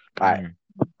podcast. Like mm,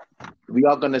 we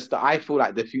are going to start. I feel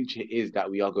like the future is that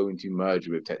we are going to merge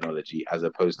with technology as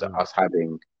opposed to mm, us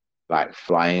having like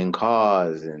flying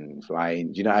cars and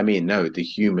flying. Do you know what I mean? No, the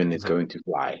human is mhm, going to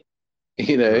fly.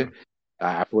 You know, mm.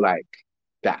 I feel like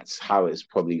that's how it's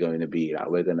probably going to be. Like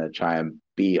we're gonna try and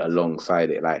be alongside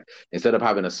it. Like instead of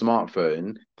having a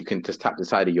smartphone, you can just tap the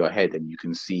side of your head and you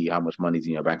can see how much money's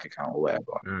in your bank account or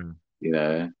whatever. Mm. You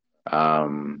know.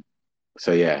 Um.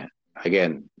 So yeah,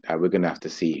 again, we're gonna have to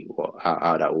see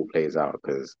how that all plays out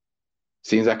because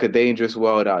seems like a dangerous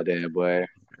world out there, boy.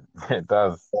 It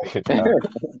does. It does.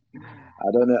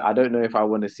 I don't know if I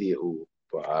want to see it all,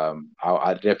 but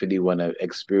I definitely want to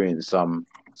experience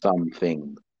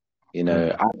something. You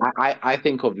know, Mm. I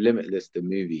think of Limitless, the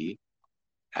movie,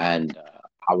 and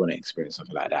I want to experience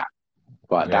something like that.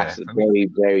 But Yeah, that's for me, very,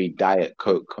 very Diet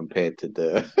Coke compared to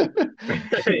the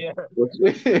yeah. what's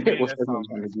For me, what's everyone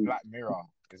trying to it's do. Black Mirror.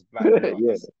 It's Black Mirror.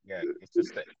 Yeah, That's yeah. It's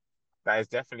just that that is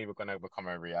definitely going to become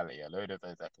a reality. A load of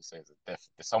those episodes are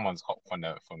someone's hot from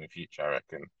the future, I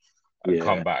reckon, and yeah,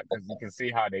 come back because you can see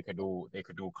how they could all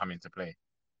come into play.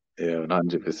 yeah,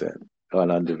 100%,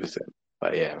 100%.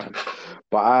 But yeah, man.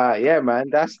 But yeah, man,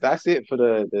 that's it for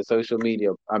the social media.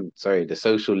 I'm sorry, the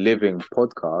social living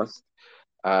podcast.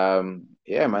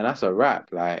 Yeah, man, that's a wrap.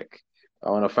 Like, I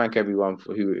want to thank everyone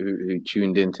for who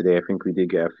tuned in today. I think we did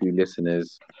get a few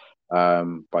listeners.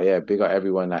 But yeah, big up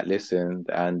everyone that listened,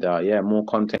 and yeah, more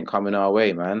content coming our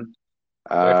way, man.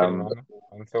 Definitely, Um, man.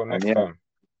 Until and next yeah, time.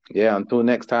 yeah. Until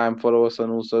next time, follow us on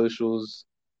all socials.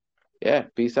 Yeah,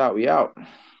 peace out. We out.